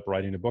he ended up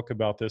writing a book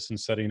about this and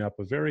setting up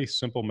a very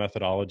simple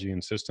methodology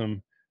and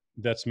system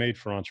that's made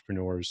for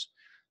entrepreneurs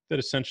that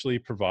essentially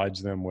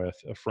provides them with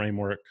a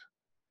framework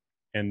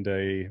and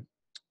a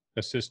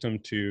system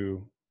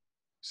to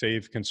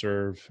save,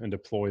 conserve, and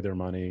deploy their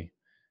money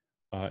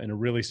in a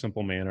really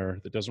simple manner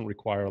that doesn't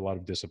require a lot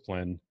of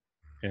discipline,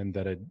 and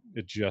that it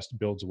just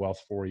builds wealth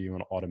for you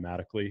and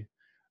automatically,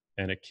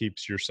 and it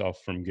keeps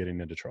yourself from getting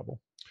into trouble.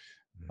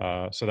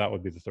 So that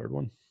would be the third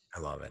one.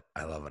 I love it.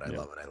 I love it. I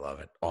love it. I love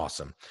it.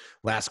 Awesome.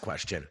 Last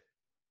question.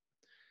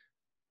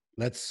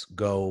 Let's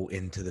go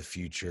into the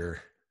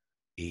future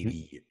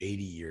 80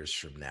 years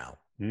from now.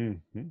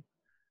 Mm-hmm.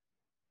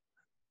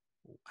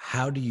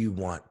 How do you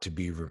want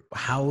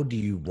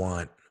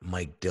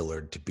Mike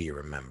Dillard to be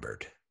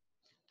remembered?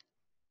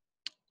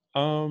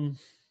 I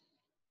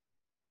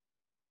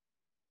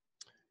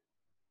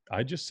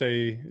just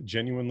say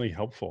genuinely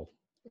helpful.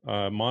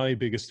 My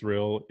biggest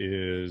thrill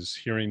is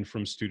hearing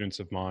from students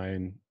of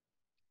mine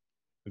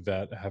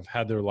that have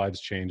had their lives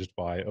changed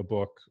by a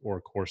book or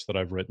a course that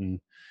I've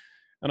written.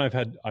 And I've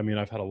had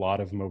a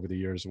lot of them over the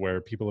years where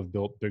people have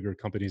built bigger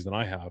companies than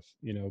I have,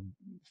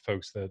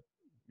 folks that,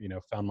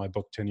 found my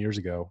book 10 years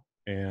ago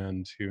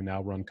and who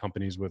now run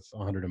companies with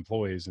 100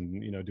 employees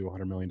and, do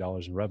 $100 million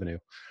in revenue.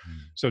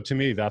 So to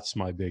me, that's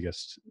my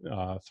biggest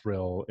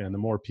thrill. And the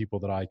more people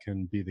that I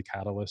can be the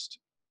catalyst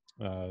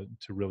to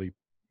really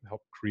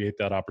help create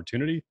that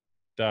opportunity,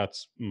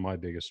 that's my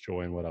biggest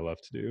joy and what I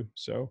love to do.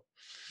 So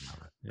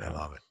I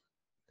love it.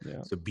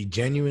 Yeah. So be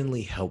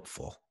genuinely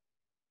helpful.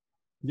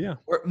 Yeah.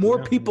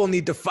 More people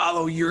need to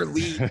follow your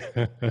lead.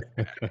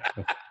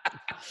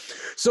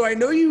 So I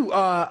know you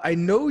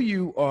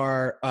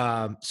are,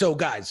 so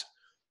guys,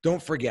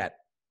 don't forget,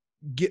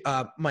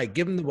 Mike,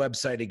 give them the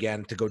website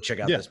again to go check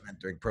out this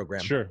mentoring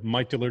program. Sure.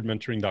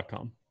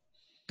 MikeDillardMentoring.com.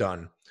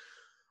 Done.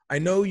 I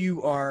know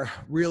you are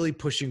really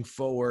pushing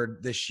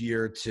forward this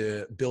year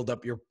to build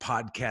up your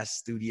podcast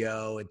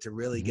studio and to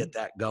really get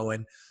that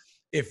going.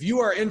 If you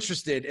are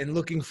interested in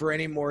looking for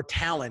any more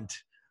talent,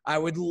 I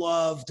would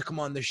love to come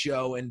on the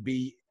show and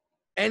be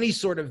any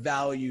sort of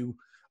value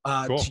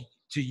to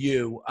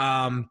you.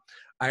 I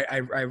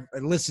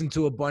listened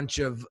to a bunch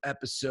of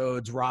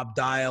episodes, Rob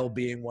Dial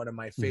being one of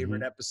my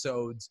favorite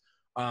episodes.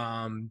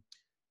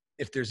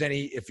 If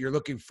you're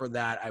looking for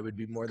that, I would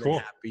be more than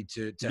happy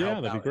to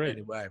help out in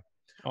any way.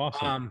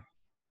 Awesome.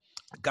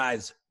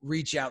 Guys,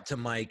 reach out to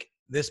Mike.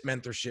 This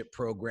mentorship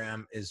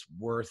program is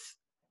worth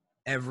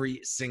every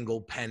single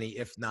penny,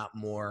 if not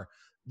more.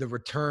 The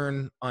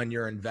return on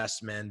your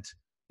investment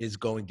is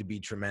going to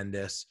be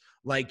tremendous.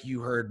 Like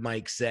you heard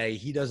Mike say,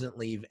 he doesn't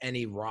leave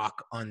any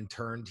rock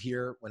unturned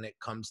here when it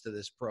comes to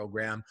this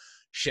program.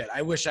 Shit,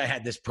 I wish I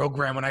had this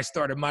program when I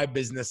started my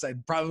business.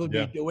 I'd probably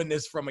be doing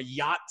this from a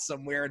yacht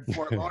somewhere in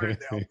Fort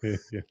Lauderdale.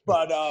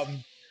 But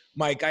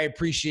Mike, I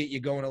appreciate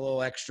you going a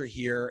little extra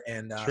here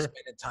and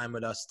spending time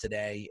with us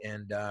today,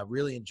 and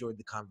really enjoyed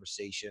the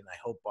conversation. I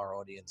hope our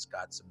audience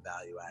got some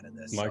value out of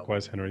this.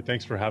 Likewise, Henry.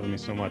 Thanks for having me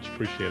so much.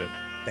 Appreciate it.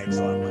 Thanks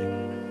a lot,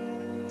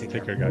 Mike.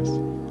 Take care, guys.